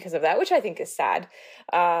because of that, which I think is sad.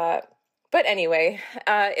 But anyway,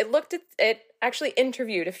 it actually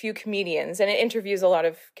interviewed a few comedians, and it interviews a lot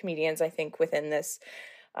of comedians, I think, within this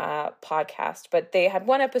podcast. But they had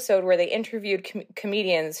one episode where they interviewed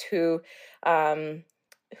comedians who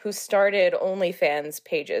started OnlyFans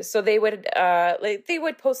pages. So they would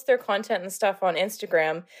post their content and stuff on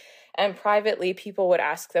Instagram, and privately people would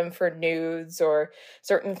ask them for nudes or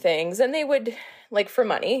certain things, and they would for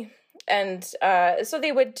money. And so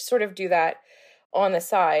they would sort of do that on the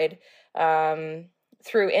side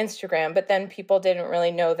through Instagram, but then people didn't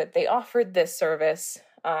really know that they offered this service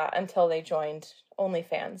until they joined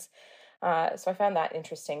OnlyFans. So I found that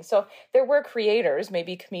interesting. So there were creators,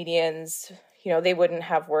 maybe comedians, they wouldn't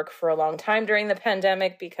have work for a long time during the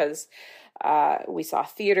pandemic because we saw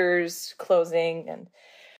theaters closing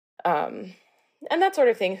and that sort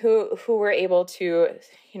of thing, who were able to,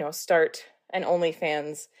 start an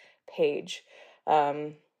OnlyFans page.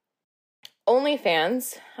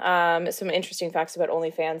 OnlyFans, some interesting facts about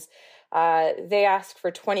OnlyFans. They ask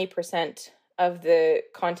for 20% of the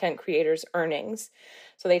content creator's earnings.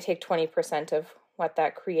 So they take 20% of what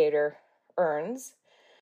that creator earns.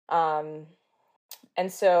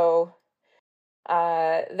 And so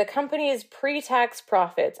the company's pre-tax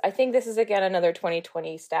profits, I think this is again another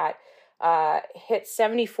 2020 stat, hit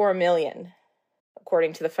 74 million,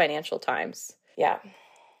 according to the Financial Times. Yeah.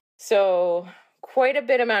 So quite a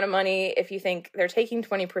bit amount of money if you think they're taking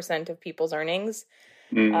 20% of people's earnings.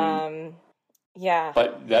 Mm-hmm. Yeah.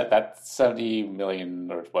 But that 70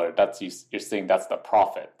 million or what, you're saying that's the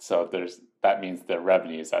profit. So that means the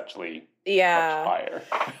revenue is actually much higher.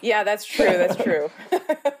 Yeah, that's true. That's true.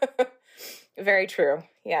 Very true.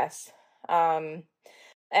 Yes. And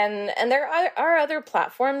there are other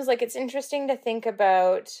platforms. It's interesting to think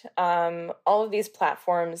about all of these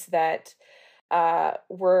platforms that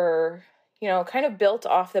were, kind of built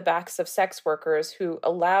off the backs of sex workers, who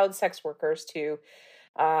allowed sex workers to,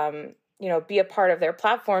 be a part of their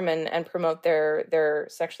platform and promote their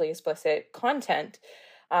sexually explicit content.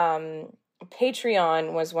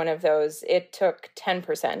 Patreon was one of those. It took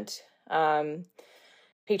 10%.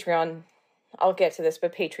 Patreon, I'll get to this,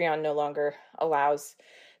 but Patreon no longer allows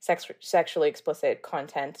sexually explicit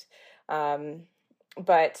content.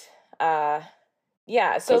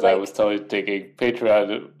 Yeah, so I was totally thinking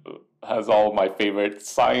Patreon has all my favorite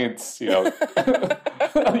science,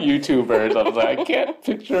 YouTubers. I was like, I can't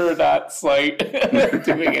picture that site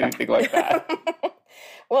doing anything like that.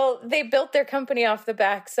 Well, they built their company off the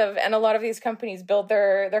backs of, and a lot of these companies build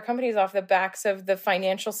their companies off the backs of the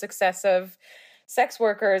financial success of sex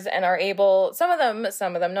workers, and are able, some of them,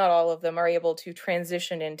 not all of them, are able to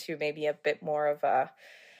transition into maybe a bit more of a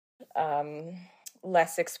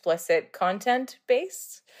less explicit content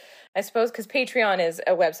base, I suppose, because Patreon is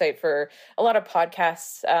a website for a lot of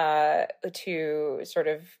podcasts to sort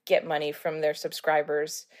of get money from their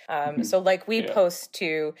subscribers. So we post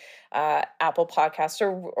to Apple Podcasts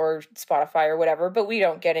or Spotify or whatever, but we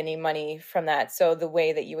don't get any money from that. So the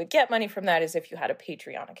way that you would get money from that is if you had a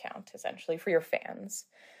Patreon account, essentially, for your fans.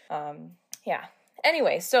 Yeah.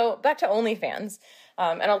 Anyway, so back to OnlyFans,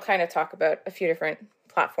 and I'll kind of talk about a few different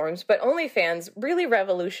platforms, but OnlyFans really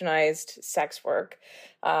revolutionized sex work.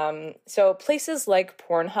 So places like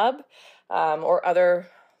Pornhub or other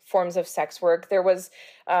forms of sex work, there was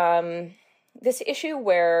this issue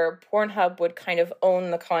where Pornhub would kind of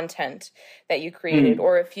own the content that you created,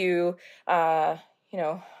 or if you,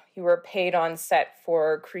 you were paid on set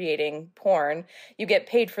for creating porn, you get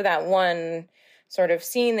paid for that one sort of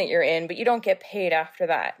scene that you're in, but you don't get paid after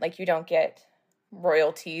that. You don't get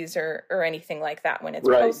royalties or anything like that when it's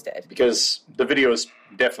posted. Because the video is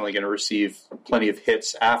definitely going to receive plenty of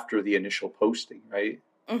hits after the initial posting, right?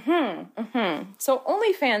 So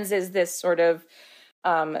OnlyFans is this sort of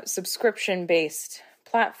subscription-based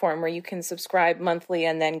platform where you can subscribe monthly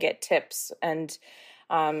and then get tips, and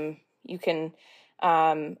you can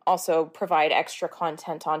also provide extra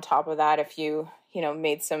content on top of that if you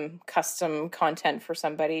made some custom content for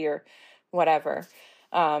somebody or whatever.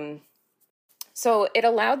 So it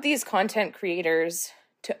allowed these content creators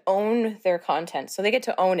to own their content. So they get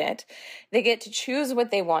to own it. They get to choose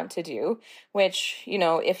what they want to do, which, you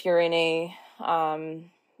know, if you're in a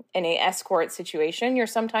escort situation, you're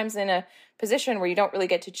sometimes in a position where you don't really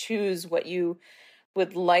get to choose what you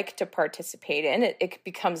would like to participate in. It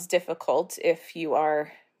becomes difficult if you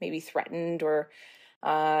are maybe threatened or,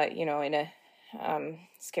 you know, in a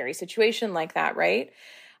scary situation like that, right?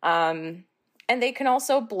 And they can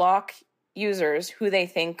also block users who they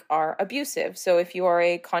think are abusive. So if you are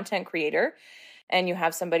a content creator and you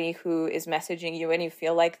have somebody who is messaging you and you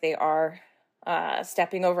feel like they are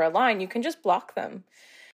stepping over a line, you can just block them.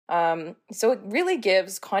 So it really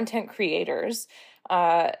gives content creators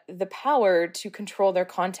the power to control their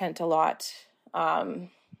content a lot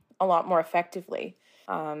more effectively.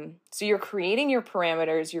 So you're creating your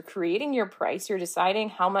parameters, you're creating your price, you're deciding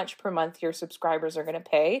how much per month your subscribers are going to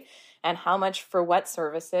pay and how much for what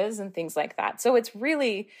services and things like that. So it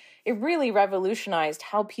really revolutionized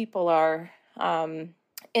how people are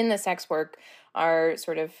in the sex work are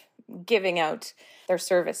sort of giving out their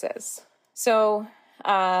services. So,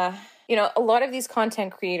 you know, a lot of these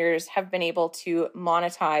content creators have been able to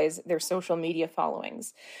monetize their social media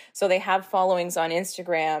followings. So they have followings on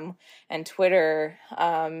Instagram and Twitter.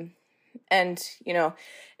 And, you know,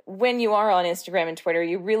 when you are on Instagram and Twitter,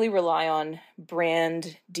 you really rely on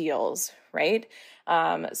brand deals, right?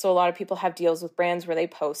 So a lot of people have deals with brands where they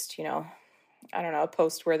post, you know, I don't know, a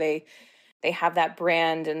post where they have that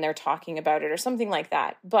brand and they're talking about it or something like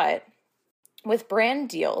that. But with brand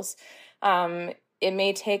deals, it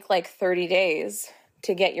may take like 30 days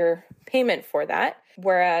to get your payment for that.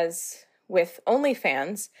 Whereas with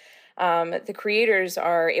OnlyFans, the creators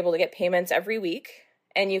are able to get payments every week,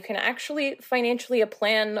 and you can actually financially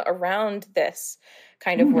plan around this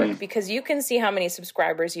kind of work because you can see how many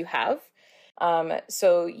subscribers you have.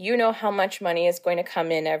 So you know how much money is going to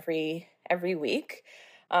come in every week.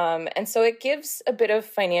 And so it gives a bit of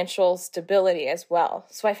financial stability as well.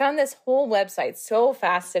 So I found this whole website so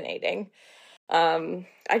fascinating.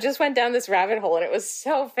 I just went down this rabbit hole and it was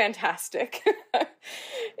so fantastic.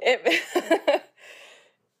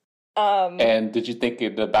 And did you think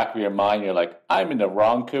in the back of your mind, you're like, I'm in the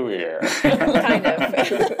wrong career? Kind of.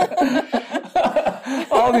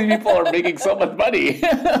 All these people are making so much money.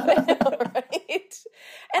 Right?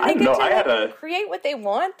 And they get to create what they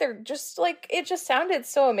want. They're just like, it just sounded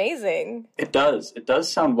so amazing. It does. It does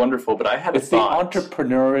sound wonderful, but I had it's a thought. The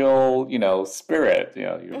entrepreneurial, you know, spirit. You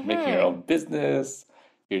know, you're making your own business.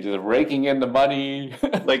 You're just raking in the money.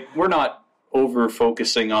 Like, we're not over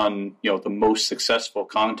focusing on, you know, the most successful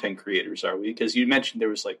content creators, are we? Because you mentioned there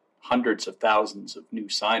was like hundreds of thousands of new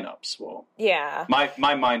signups. Well, yeah.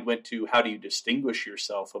 My mind went to, how do you distinguish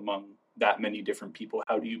yourself among that many different people?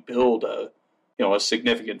 How do you build a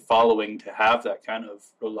significant following to have that kind of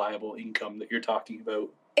reliable income that you're talking about?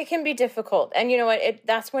 It can be difficult. And you know what?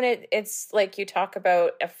 That's when it's like you talk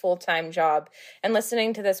about a full-time job. And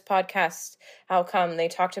listening to this podcast, how come they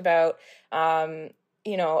talked about,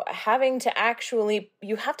 you know, having to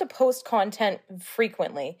you have to post content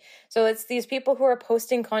frequently. So it's these people who are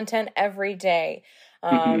posting content every day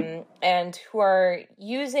and who are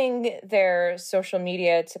using their social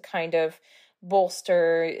media to kind of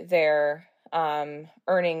bolster their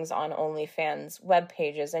earnings on OnlyFans web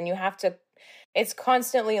pages. And you have to, it's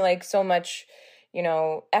constantly like so much, you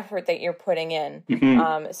know, effort that you're putting in.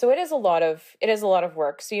 So it is a lot of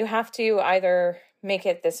work. So you have to either make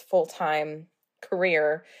it this full-time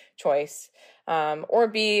career choice, or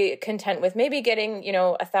be content with maybe getting, you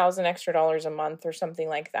know, $1,000 extra a month or something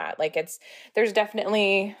like that. Like there's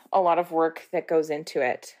definitely a lot of work that goes into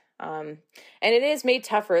it. And it is made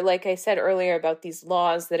tougher, like I said earlier, about these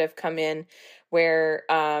laws that have come in where,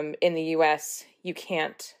 in the US, you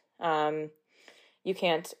can't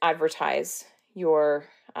advertise your,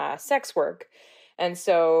 sex work. And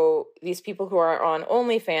so these people who are on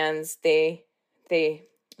OnlyFans, they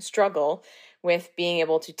struggle with being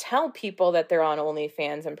able to tell people that they're on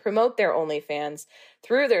OnlyFans and promote their OnlyFans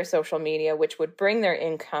through their social media, which would bring their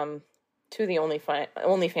income to the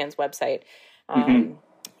OnlyFans website.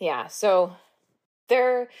 Yeah. So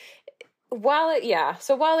while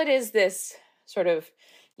it is this sort of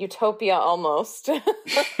utopia almost,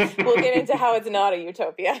 we'll get into how it's not a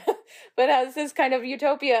utopia, but as this kind of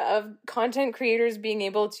utopia of content creators being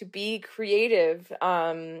able to be creative,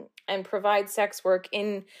 and provide sex work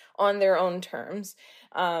on their own terms.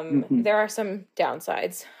 There are some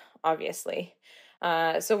downsides, obviously.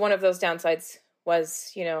 So one of those downsides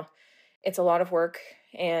was, you know, it's a lot of work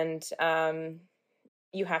and,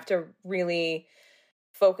 you have to really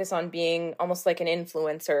focus on being almost like an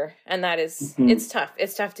influencer, and that is it's tough.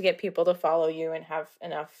 It's tough to get people to follow you and have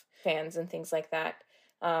enough fans and things like that.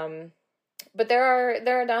 But there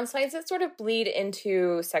are downsides that sort of bleed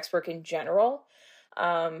into sex work in general.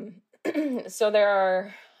 So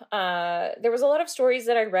there was a lot of stories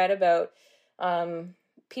that I read about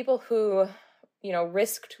people who, you know,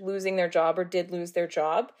 risked losing their job or did lose their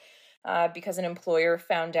job because an employer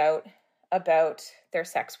found out about their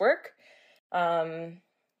sex work.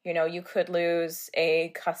 You know, you could lose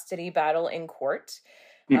a custody battle in court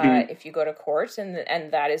if you go to court,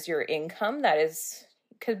 and that is your income. That is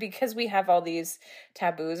because we have all these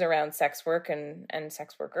taboos around sex work and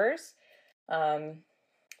sex workers.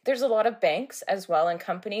 There's a lot of banks as well and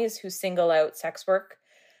companies who single out sex work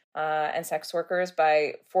and sex workers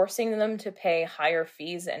by forcing them to pay higher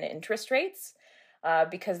fees and interest rates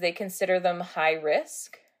because they consider them high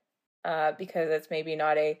risk because it's maybe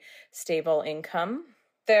not a stable income.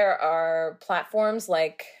 There are platforms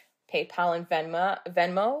like PayPal and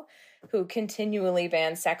Venmo who continually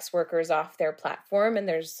ban sex workers off their platform, and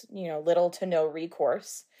there's, you know, little to no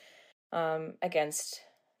recourse against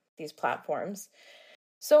these platforms.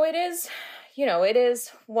 So it is, you know, it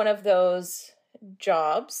is one of those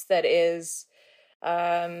jobs that is,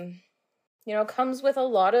 you know, comes with a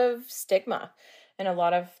lot of stigma and a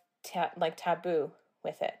lot of taboo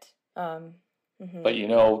with it. But you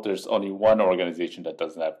know, there's only one organization that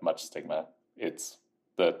doesn't have much stigma. It's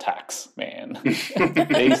the tax man.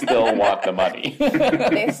 They still want the money.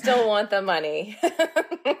 They still want the money.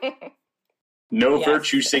 No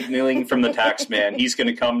virtue signaling from the tax man. He's going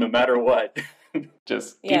to come no matter what.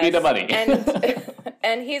 Just give me the money.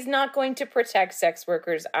 And he's not going to protect sex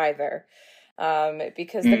workers either.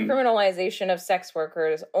 Because the criminalization of sex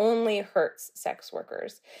workers only hurts sex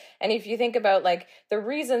workers. And if you think about like the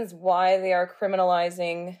reasons why they are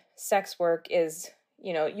criminalizing sex work is,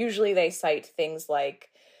 you know, usually they cite things like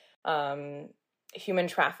human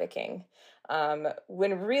trafficking,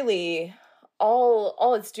 when really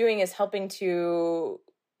all it's doing is helping to,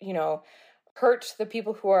 you know, hurt the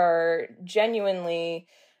people who are genuinely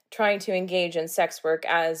trying to engage in sex work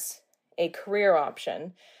as a career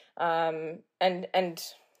option. And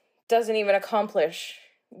doesn't even accomplish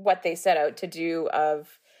what they set out to do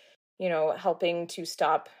of, you know, helping to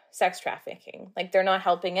stop sex trafficking. Like they're not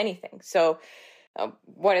helping anything. So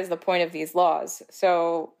what is the point of these laws?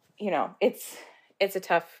 So, you know, it's a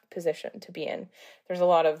tough position to be in. There's a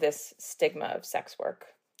lot of this stigma of sex work.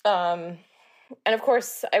 And of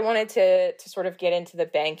course, I wanted to sort of get into the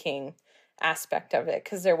banking aspect of it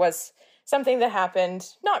because there was something that happened,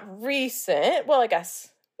 not recent. Well, I guess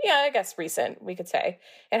recent, we could say.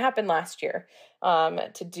 It happened last year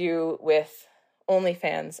to do with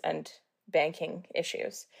OnlyFans and banking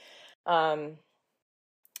issues.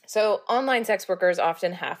 So online sex workers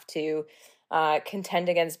often have to contend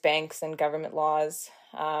against banks and government laws.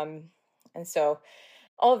 And so,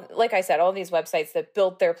 like I said, all these websites that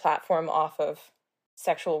built their platform off of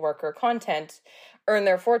sexual worker content earn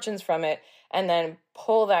their fortunes from it and then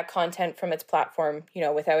pull that content from its platform, you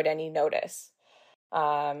know, without any notice.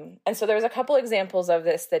 And so there was a couple examples of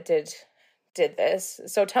this that did this.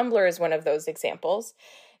 So Tumblr is one of those examples,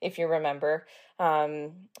 if you remember.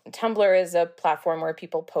 Tumblr is a platform where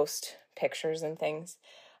people post pictures and things.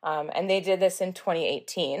 And they did this in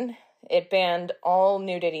 2018. It banned all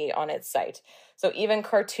nudity on its site. So even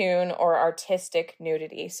cartoon or artistic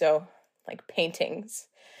nudity, so like paintings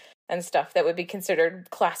and stuff that would be considered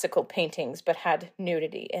classical paintings but had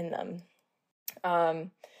nudity in them.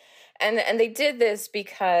 And they did this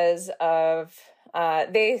because of,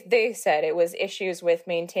 they said it was issues with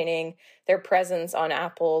maintaining their presence on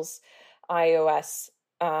Apple's iOS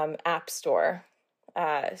app store.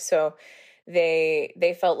 So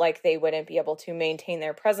they felt like they wouldn't be able to maintain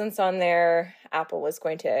their presence on there. Apple was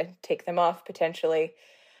going to take them off potentially.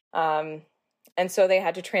 And so they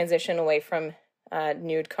had to transition away from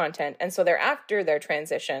nude content. And so after their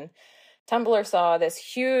transition, Tumblr saw this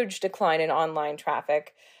huge decline in online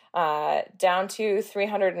traffic, down to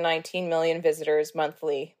 319 million visitors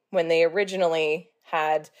monthly when they originally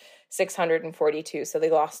had 642. So they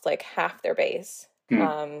lost like half their base.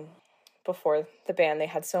 Before the ban, they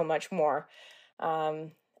had so much more.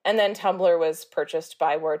 And then Tumblr was purchased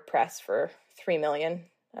by WordPress for $3 million,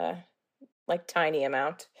 like tiny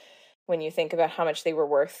amount when you think about how much they were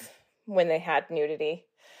worth when they had nudity,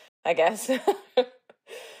 I guess.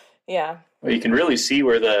 Yeah. Well, you can really see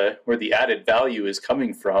where the added value is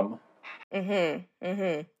coming from.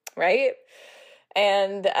 Right?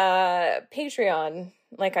 And Patreon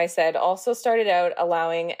like I said, also started out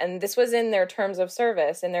allowing, and this was in their terms of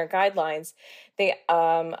service, in their guidelines, they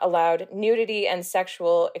allowed nudity and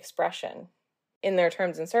sexual expression in their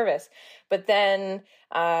terms and service. But then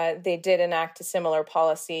they did enact a similar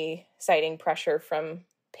policy, citing pressure from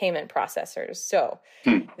payment processors. So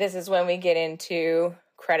this is when we get into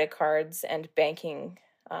credit cards and banking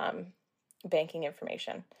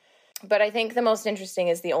information. But I think the most interesting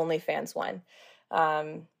is the OnlyFans one.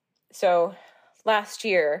 So last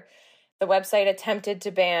year, the website attempted to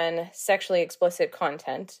ban sexually explicit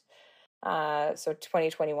content, so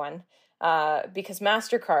 2021, because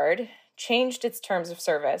MasterCard changed its terms of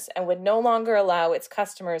service and would no longer allow its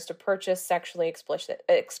customers to purchase sexually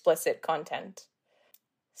explicit content.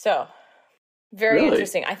 So, very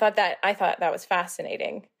interesting. I thought that was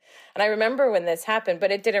fascinating. And I remember when this happened,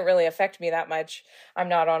 but it didn't really affect me that much. I'm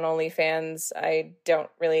not on OnlyFans. I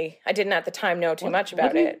didn't at the time know too much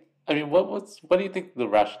about it. I mean, what do you think the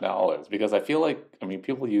rationale is? Because I feel like, I mean,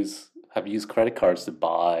 people have used credit cards to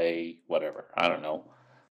buy whatever, I don't know,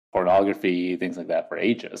 pornography, things like that for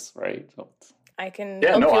ages, right? So I can.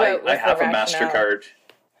 Yeah, no, I have a MasterCard.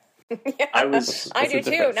 Yeah, I do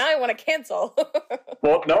too. Now I want to cancel.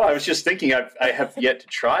 Well, no, I was just thinking I have yet to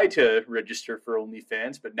try to register for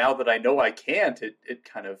OnlyFans, but now that I know I can't, it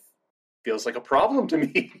kind of feels like a problem to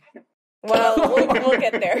me. Well, we'll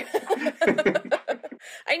get there.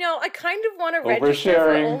 I know, I kind of want to register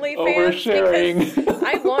for OnlyFans because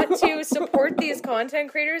I want to support these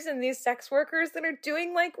content creators and these sex workers that are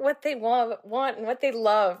doing like what they want and what they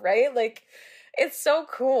love, right? Like, it's so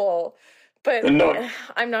cool. But no,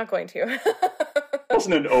 I'm not going to. It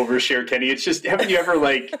wasn't an overshare, Kenny. It's just, haven't you ever,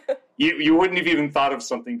 like, you wouldn't have even thought of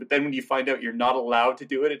something, but then when you find out you're not allowed to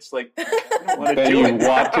do it, it's like, I don't want to do it. You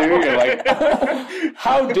want to? You're like,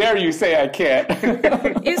 how dare you say I can't?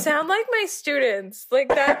 You sound like my students. Like,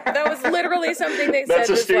 that was literally something they said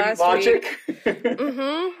this last logic. Week.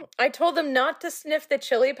 Mm-hmm. I told them not to sniff the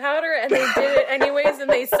chili powder, and they did it anyways, and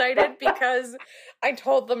they cited because I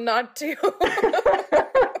told them not to.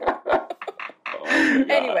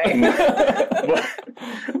 Anyway. Well,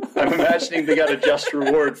 I'm imagining they got a just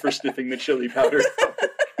reward for sniffing the chili powder.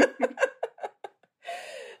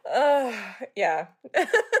 Yeah.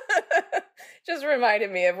 Just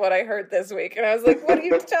reminded me of what I heard this week, and I was like, what are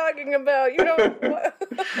you talking about? You know.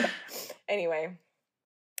 Anyway,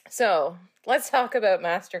 so let's talk about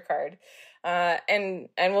MasterCard, and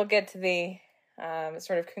we'll get to the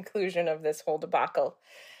sort of conclusion of this whole debacle.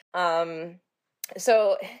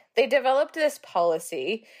 So they developed this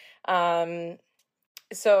policy. So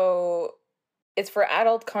it's for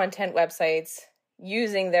adult content websites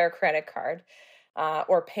using their credit card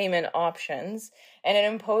or payment options. And it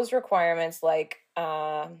imposed requirements like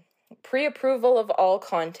pre-approval of all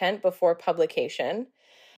content before publication,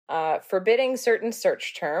 forbidding certain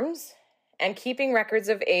search terms, and keeping records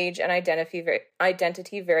of age and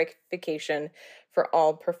identity verification for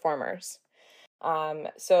all performers.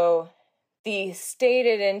 So the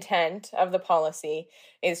stated intent of the policy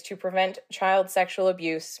is to prevent child sexual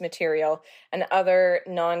abuse material and other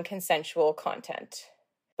non-consensual content.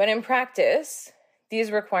 But in practice, these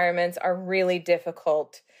requirements are really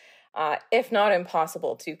difficult, if not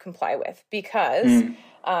impossible, to comply with because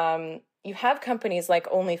you have companies like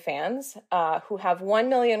OnlyFans who have 1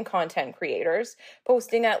 million content creators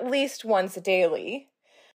posting at least once daily.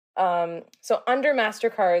 So under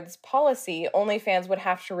MasterCard's policy, OnlyFans would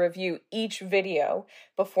have to review each video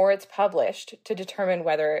before it's published to determine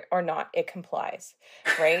whether or not it complies,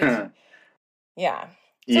 right? Yeah.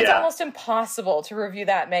 So it's almost impossible to review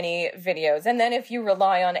that many videos. And then if you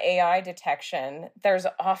rely on AI detection, there's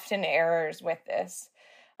often errors with this.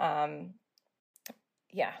 Yeah.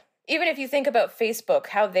 Even if you think about Facebook,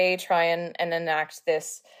 how they try and enact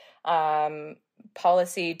this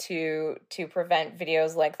policy to prevent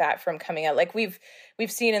videos like that from coming out. Like we've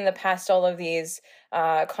seen in the past all of these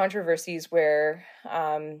controversies where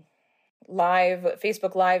Facebook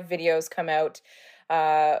Live videos come out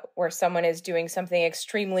where someone is doing something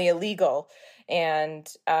extremely illegal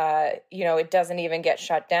and it doesn't even get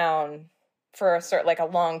shut down for a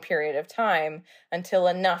long period of time until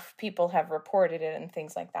enough people have reported it and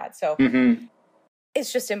things like that. So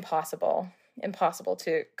it's just impossible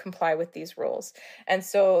to comply with these rules. And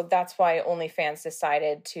so that's why OnlyFans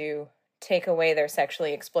decided to take away their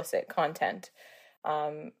sexually explicit content.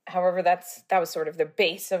 However, that was sort of the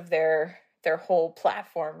base of their whole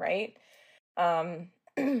platform, right? And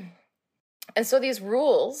so these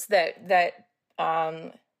rules that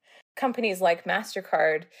companies like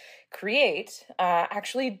MasterCard create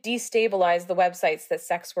actually destabilize the websites that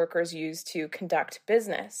sex workers use to conduct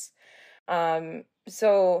business.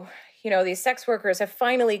 So, these sex workers have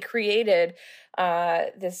finally created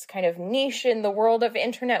this kind of niche in the world of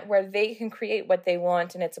internet where they can create what they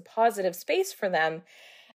want and it's a positive space for them.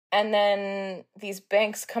 And then these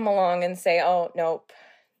banks come along and say, oh, nope,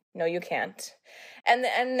 no, you can't.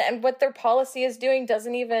 And what their policy is doing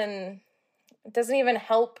doesn't even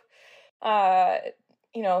help,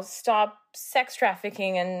 stop sex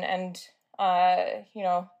trafficking and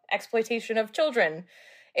exploitation of children.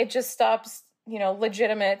 It just stops,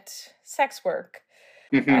 legitimate sex work.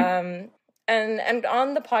 Mm-hmm. And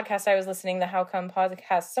on the podcast I was listening, the How Come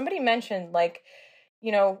podcast, somebody mentioned, like,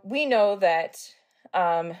 we know that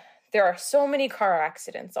there are so many car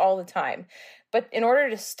accidents all the time, but in order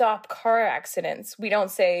to stop car accidents, we don't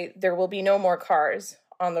say there will be no more cars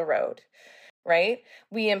on the road, right?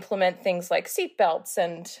 We implement things like seatbelts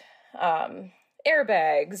and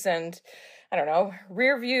airbags and, I don't know,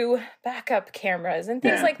 rear view backup cameras and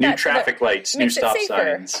things like that. New traffic lights, new stop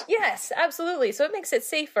signs. Yes, absolutely. So it makes it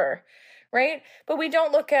safer, right? But we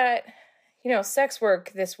don't look at, sex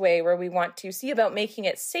work this way, where we want to see about making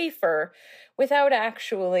it safer without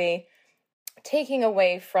actually taking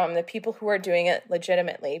away from the people who are doing it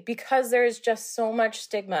legitimately, because there's just so much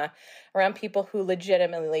stigma around people who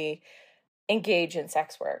legitimately engage in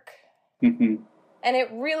sex work. Mm-hmm. And it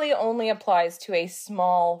really only applies to a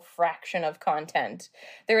small fraction of content.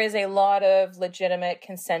 There is a lot of legitimate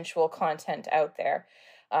consensual content out there.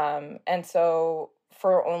 And so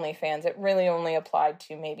for OnlyFans, it really only applied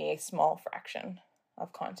to maybe a small fraction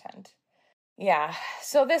of content. Yeah.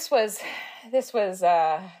 So this was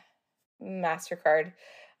MasterCard.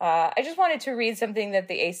 I just wanted to read something that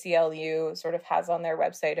the ACLU sort of has on their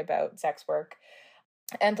website about sex work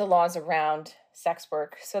and the laws around sex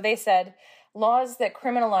work. So they said, laws that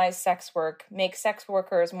criminalize sex work make sex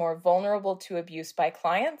workers more vulnerable to abuse by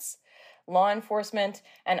clients, law enforcement,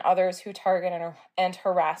 and others who target and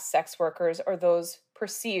harass sex workers or those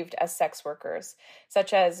perceived as sex workers,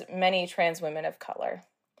 such as many trans women of color.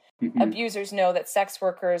 Mm-hmm. Abusers know that sex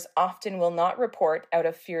workers often will not report out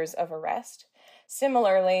of fears of arrest.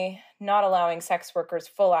 Similarly, not allowing sex workers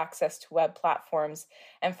full access to web platforms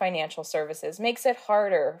and financial services makes it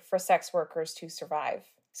harder for sex workers to survive.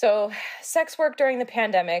 So, sex work during the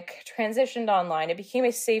pandemic transitioned online. It became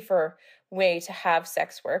a safer way to have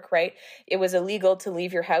sex work, right? It was illegal to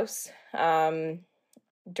leave your house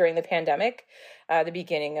during the pandemic, the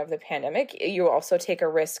beginning of the pandemic. You also take a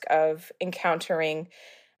risk of encountering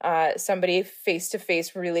somebody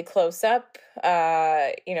face-to-face really close up.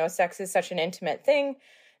 Sex is such an intimate thing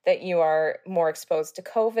that you are more exposed to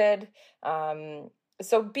COVID.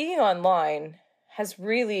 So being online has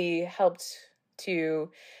really helped to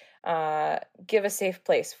give a safe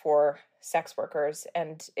place for sex workers.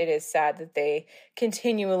 And it is sad that they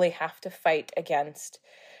continually have to fight against,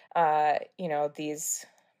 these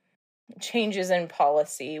changes in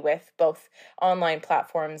policy with both online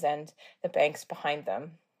platforms and the banks behind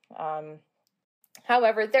them.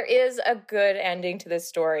 However, there is a good ending to this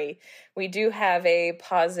story. We do have a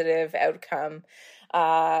positive outcome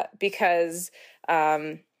because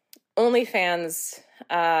OnlyFans,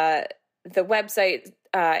 the website,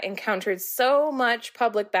 encountered so much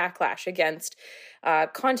public backlash against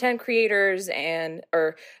content creators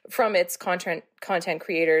or from its content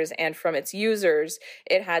creators and from its users.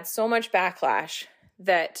 It had so much backlash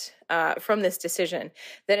that from this decision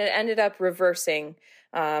that it ended up reversing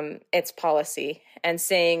its policy and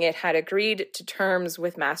saying it had agreed to terms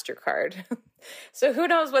with MasterCard. So who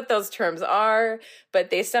knows what those terms are,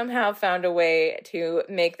 but they somehow found a way to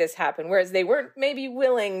make this happen, whereas they weren't maybe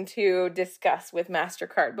willing to discuss with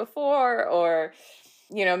MasterCard before, or,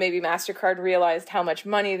 maybe MasterCard realized how much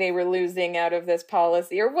money they were losing out of this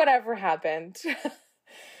policy, or whatever happened.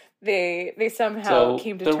 They somehow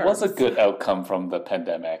came to terms. There was a good outcome from the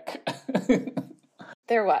pandemic.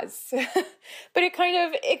 There was. But it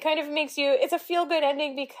kind of makes you, it's a feel-good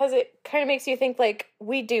ending because it kind of makes you think, like,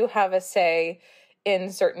 we do have a say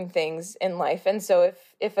in certain things in life. And so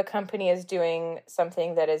if a company is doing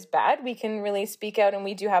something that is bad, we can really speak out, and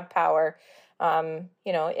we do have power,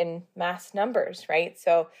 in mass numbers, right?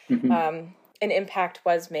 So an impact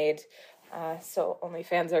was made. So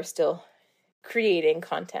OnlyFans are still creating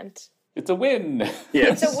content. It's a win.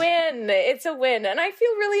 Yes. It's a win. And I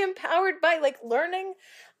feel really empowered by learning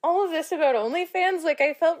all of this about OnlyFans.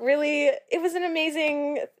 I felt it was an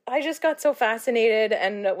amazing, I just got so fascinated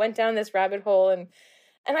and went down this rabbit hole, and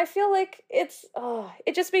I feel like it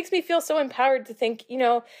just makes me feel so empowered to think,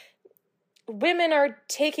 women are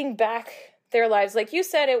taking back their lives. Like you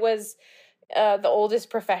said, it was the oldest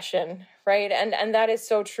profession, right? And that is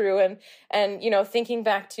so true. And thinking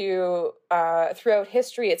back to throughout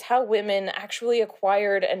history, it's how women actually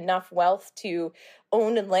acquired enough wealth to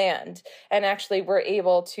own land and actually were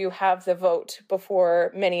able to have the vote before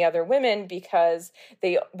many other women because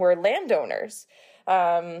they were landowners.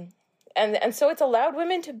 And so it's allowed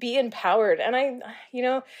women to be empowered. And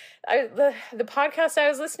the podcast I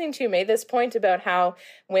was listening to made this point about how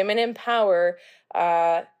women in power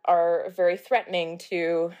are very threatening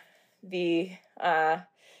to the,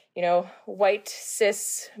 white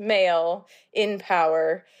cis male in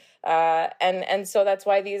power. And so that's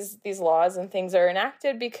why these laws and things are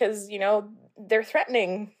enacted, because, they're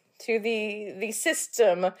threatening to the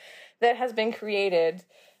system that has been created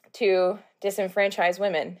to disenfranchise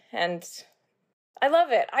women. And I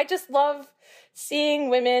love it. I just love seeing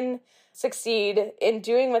women succeed in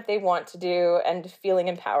doing what they want to do and feeling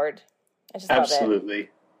empowered. I just love it. Absolutely.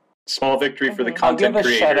 Small victory for the content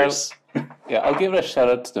creators. I'll give it a shout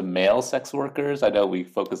out to the male sex workers. I know we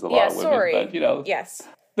focus a lot on women, but yes.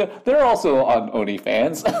 They're also on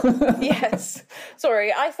OnlyFans. Yes.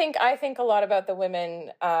 Sorry. I think a lot about the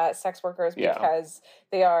women sex workers because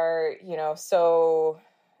they are,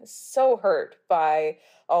 so hurt by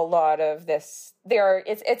a lot of this.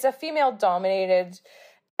 It's a female dominated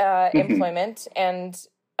employment, and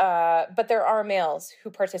but there are males who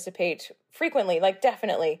participate frequently, like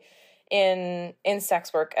definitely in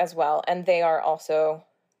sex work as well, and they are also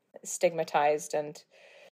stigmatized and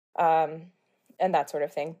that sort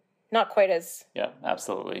of thing. Not quite as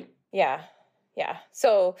absolutely. Yeah.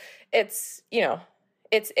 So it's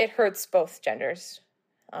it hurts both genders,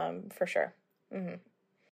 for sure. Mm-hmm.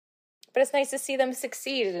 But it's nice to see them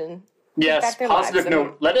succeed and yes, positive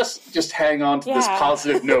note. Let us just hang on to this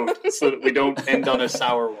positive note so that we don't end on a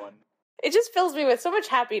sour one. It just fills me with so much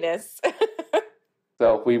happiness.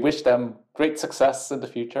 So we wish them great success in the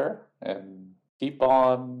future and keep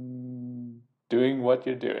on doing what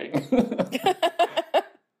you're doing.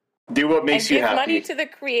 Do what makes you happy. Give money to the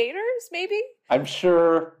creators, maybe? I'm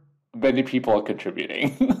sure many people are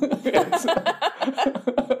contributing.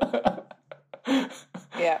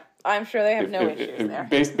 Yeah, I'm sure they have no issues there.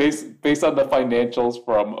 Based on the financials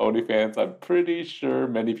from OnlyFans, I'm pretty sure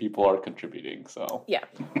many people are contributing. So yeah.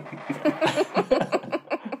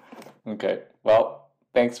 Okay. Well,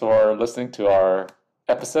 thanks for listening to our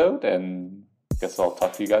episode, and I guess I'll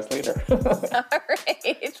talk to you guys later. All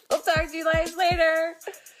right. We'll talk to you guys later.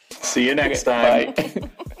 See you next time. Bye.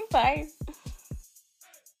 Bye.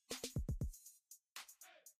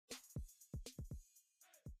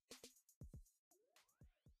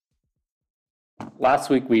 Last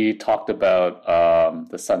week we talked about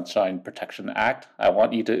the Sunshine Protection Act. I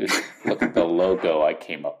want you to look at the logo I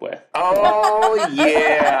came up with. Oh,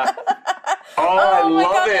 yeah. I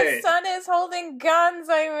love it. The son is holding guns.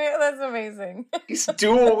 That's amazing. He's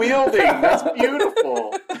dual wielding. That's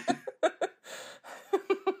beautiful.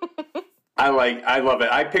 I love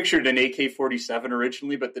it. I pictured an AK-47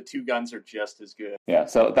 originally, but the two guns are just as good. Yeah,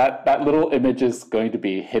 so that little image is going to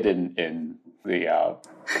be hidden in the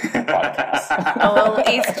podcast. A little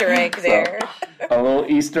Easter egg there. So, a little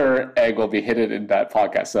Easter egg will be hidden in that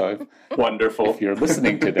podcast. So wonderful. If you're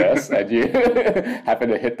listening to this and you happen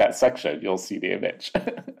to hit that section, you'll see the image.